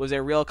Huza was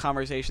a real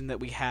conversation that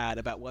we had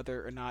about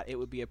whether or not it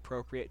would be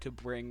appropriate to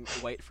bring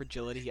white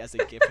fragility as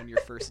a gift on your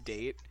first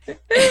date.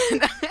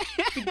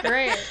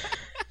 Great.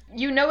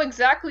 You know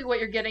exactly what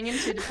you're getting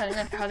into depending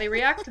on how they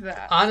react to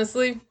that.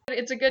 Honestly,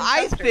 it's a good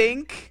I tester.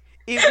 think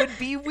it would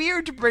be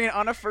weird to bring it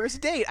on a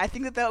first date. I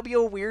think that would be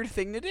a weird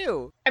thing to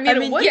do. I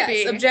mean, it would yes,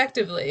 be.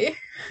 objectively.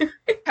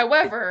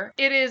 However,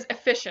 it is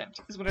efficient,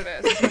 is what it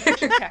is. It's an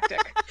efficient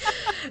tactic.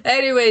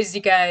 Anyways,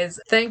 you guys,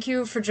 thank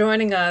you for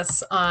joining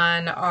us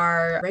on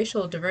our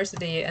racial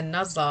diversity and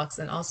Nuzlocks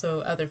and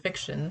also other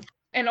fiction.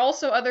 And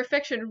also other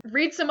fiction.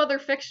 Read some other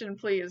fiction,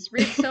 please.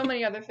 Read so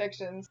many other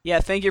fictions. Yeah,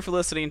 thank you for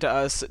listening to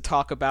us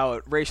talk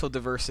about racial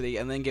diversity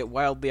and then get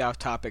wildly off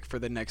topic for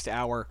the next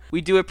hour.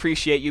 We do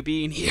appreciate you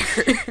being here.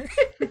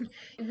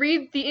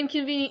 Read The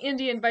Inconvenient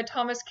Indian by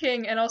Thomas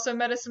King, and also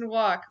Medicine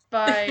Walk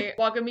by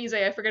Wagamize,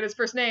 I forget his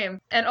first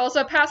name. And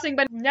also Passing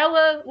by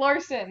Nella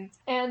Larson.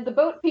 And The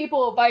Boat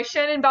People by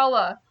Shannon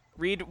Bala.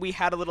 Read We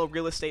Had a Little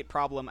Real Estate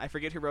Problem. I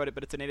forget who wrote it,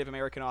 but it's a Native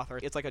American author.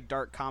 It's like a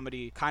dark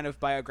comedy, kind of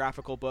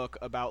biographical book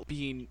about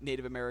being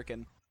Native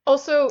American.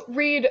 Also,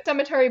 read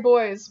Cemetery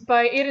Boys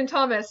by Aidan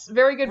Thomas.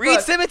 Very good book.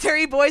 Read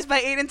Cemetery Boys by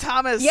Aidan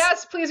Thomas!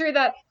 Yes, please read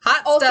that.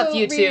 Hot Also, stuff,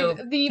 you two.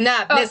 read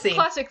the Missy.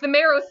 classic The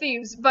Marrow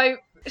Thieves by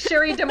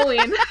Sherry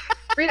Demoline.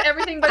 Read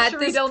everything but At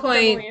Cherie this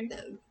Demoline. point,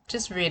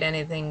 just read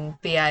anything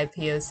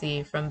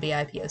BIPOC from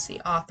BIPOC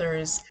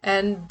authors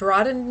and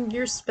broaden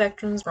your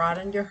spectrums,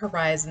 broaden your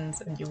horizons,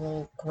 and you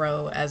will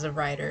grow as a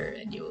writer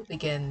and you will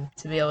begin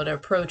to be able to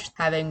approach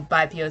having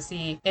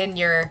BIPOC in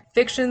your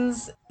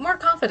fictions more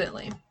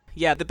confidently.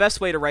 Yeah, the best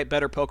way to write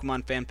better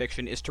Pokemon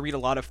fanfiction is to read a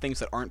lot of things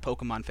that aren't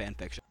Pokemon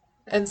fanfiction.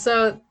 And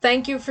so,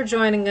 thank you for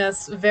joining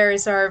us. Very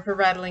sorry for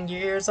rattling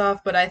your ears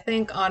off, but I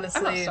think, I'm not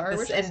honestly, sorry,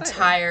 we're this just excited.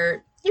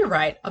 entire... You're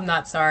right, I'm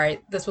not sorry.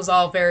 This was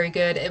all very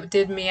good. It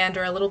did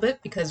meander a little bit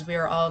because we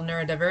are all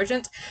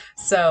neurodivergent.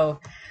 So,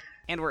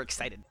 And we're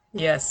excited.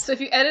 yes. So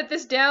if you edit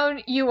this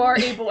down, you are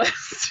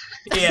ableist.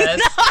 Yes.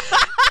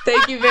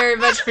 Thank you very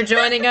much for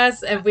joining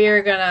us, and we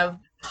are gonna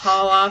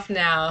haul off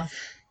now.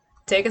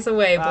 Take us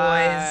away, boys.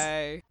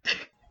 Bye.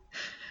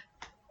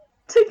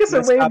 Take us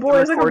Let's away, stop the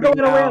boys. Like we're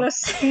recording going away now. on a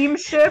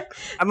steamship.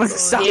 I'm gonna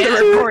stop Yeah.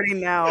 the recording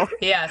now.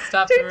 Yeah,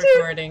 stop the Toot toot.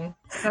 recording.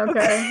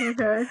 Okay,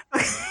 okay.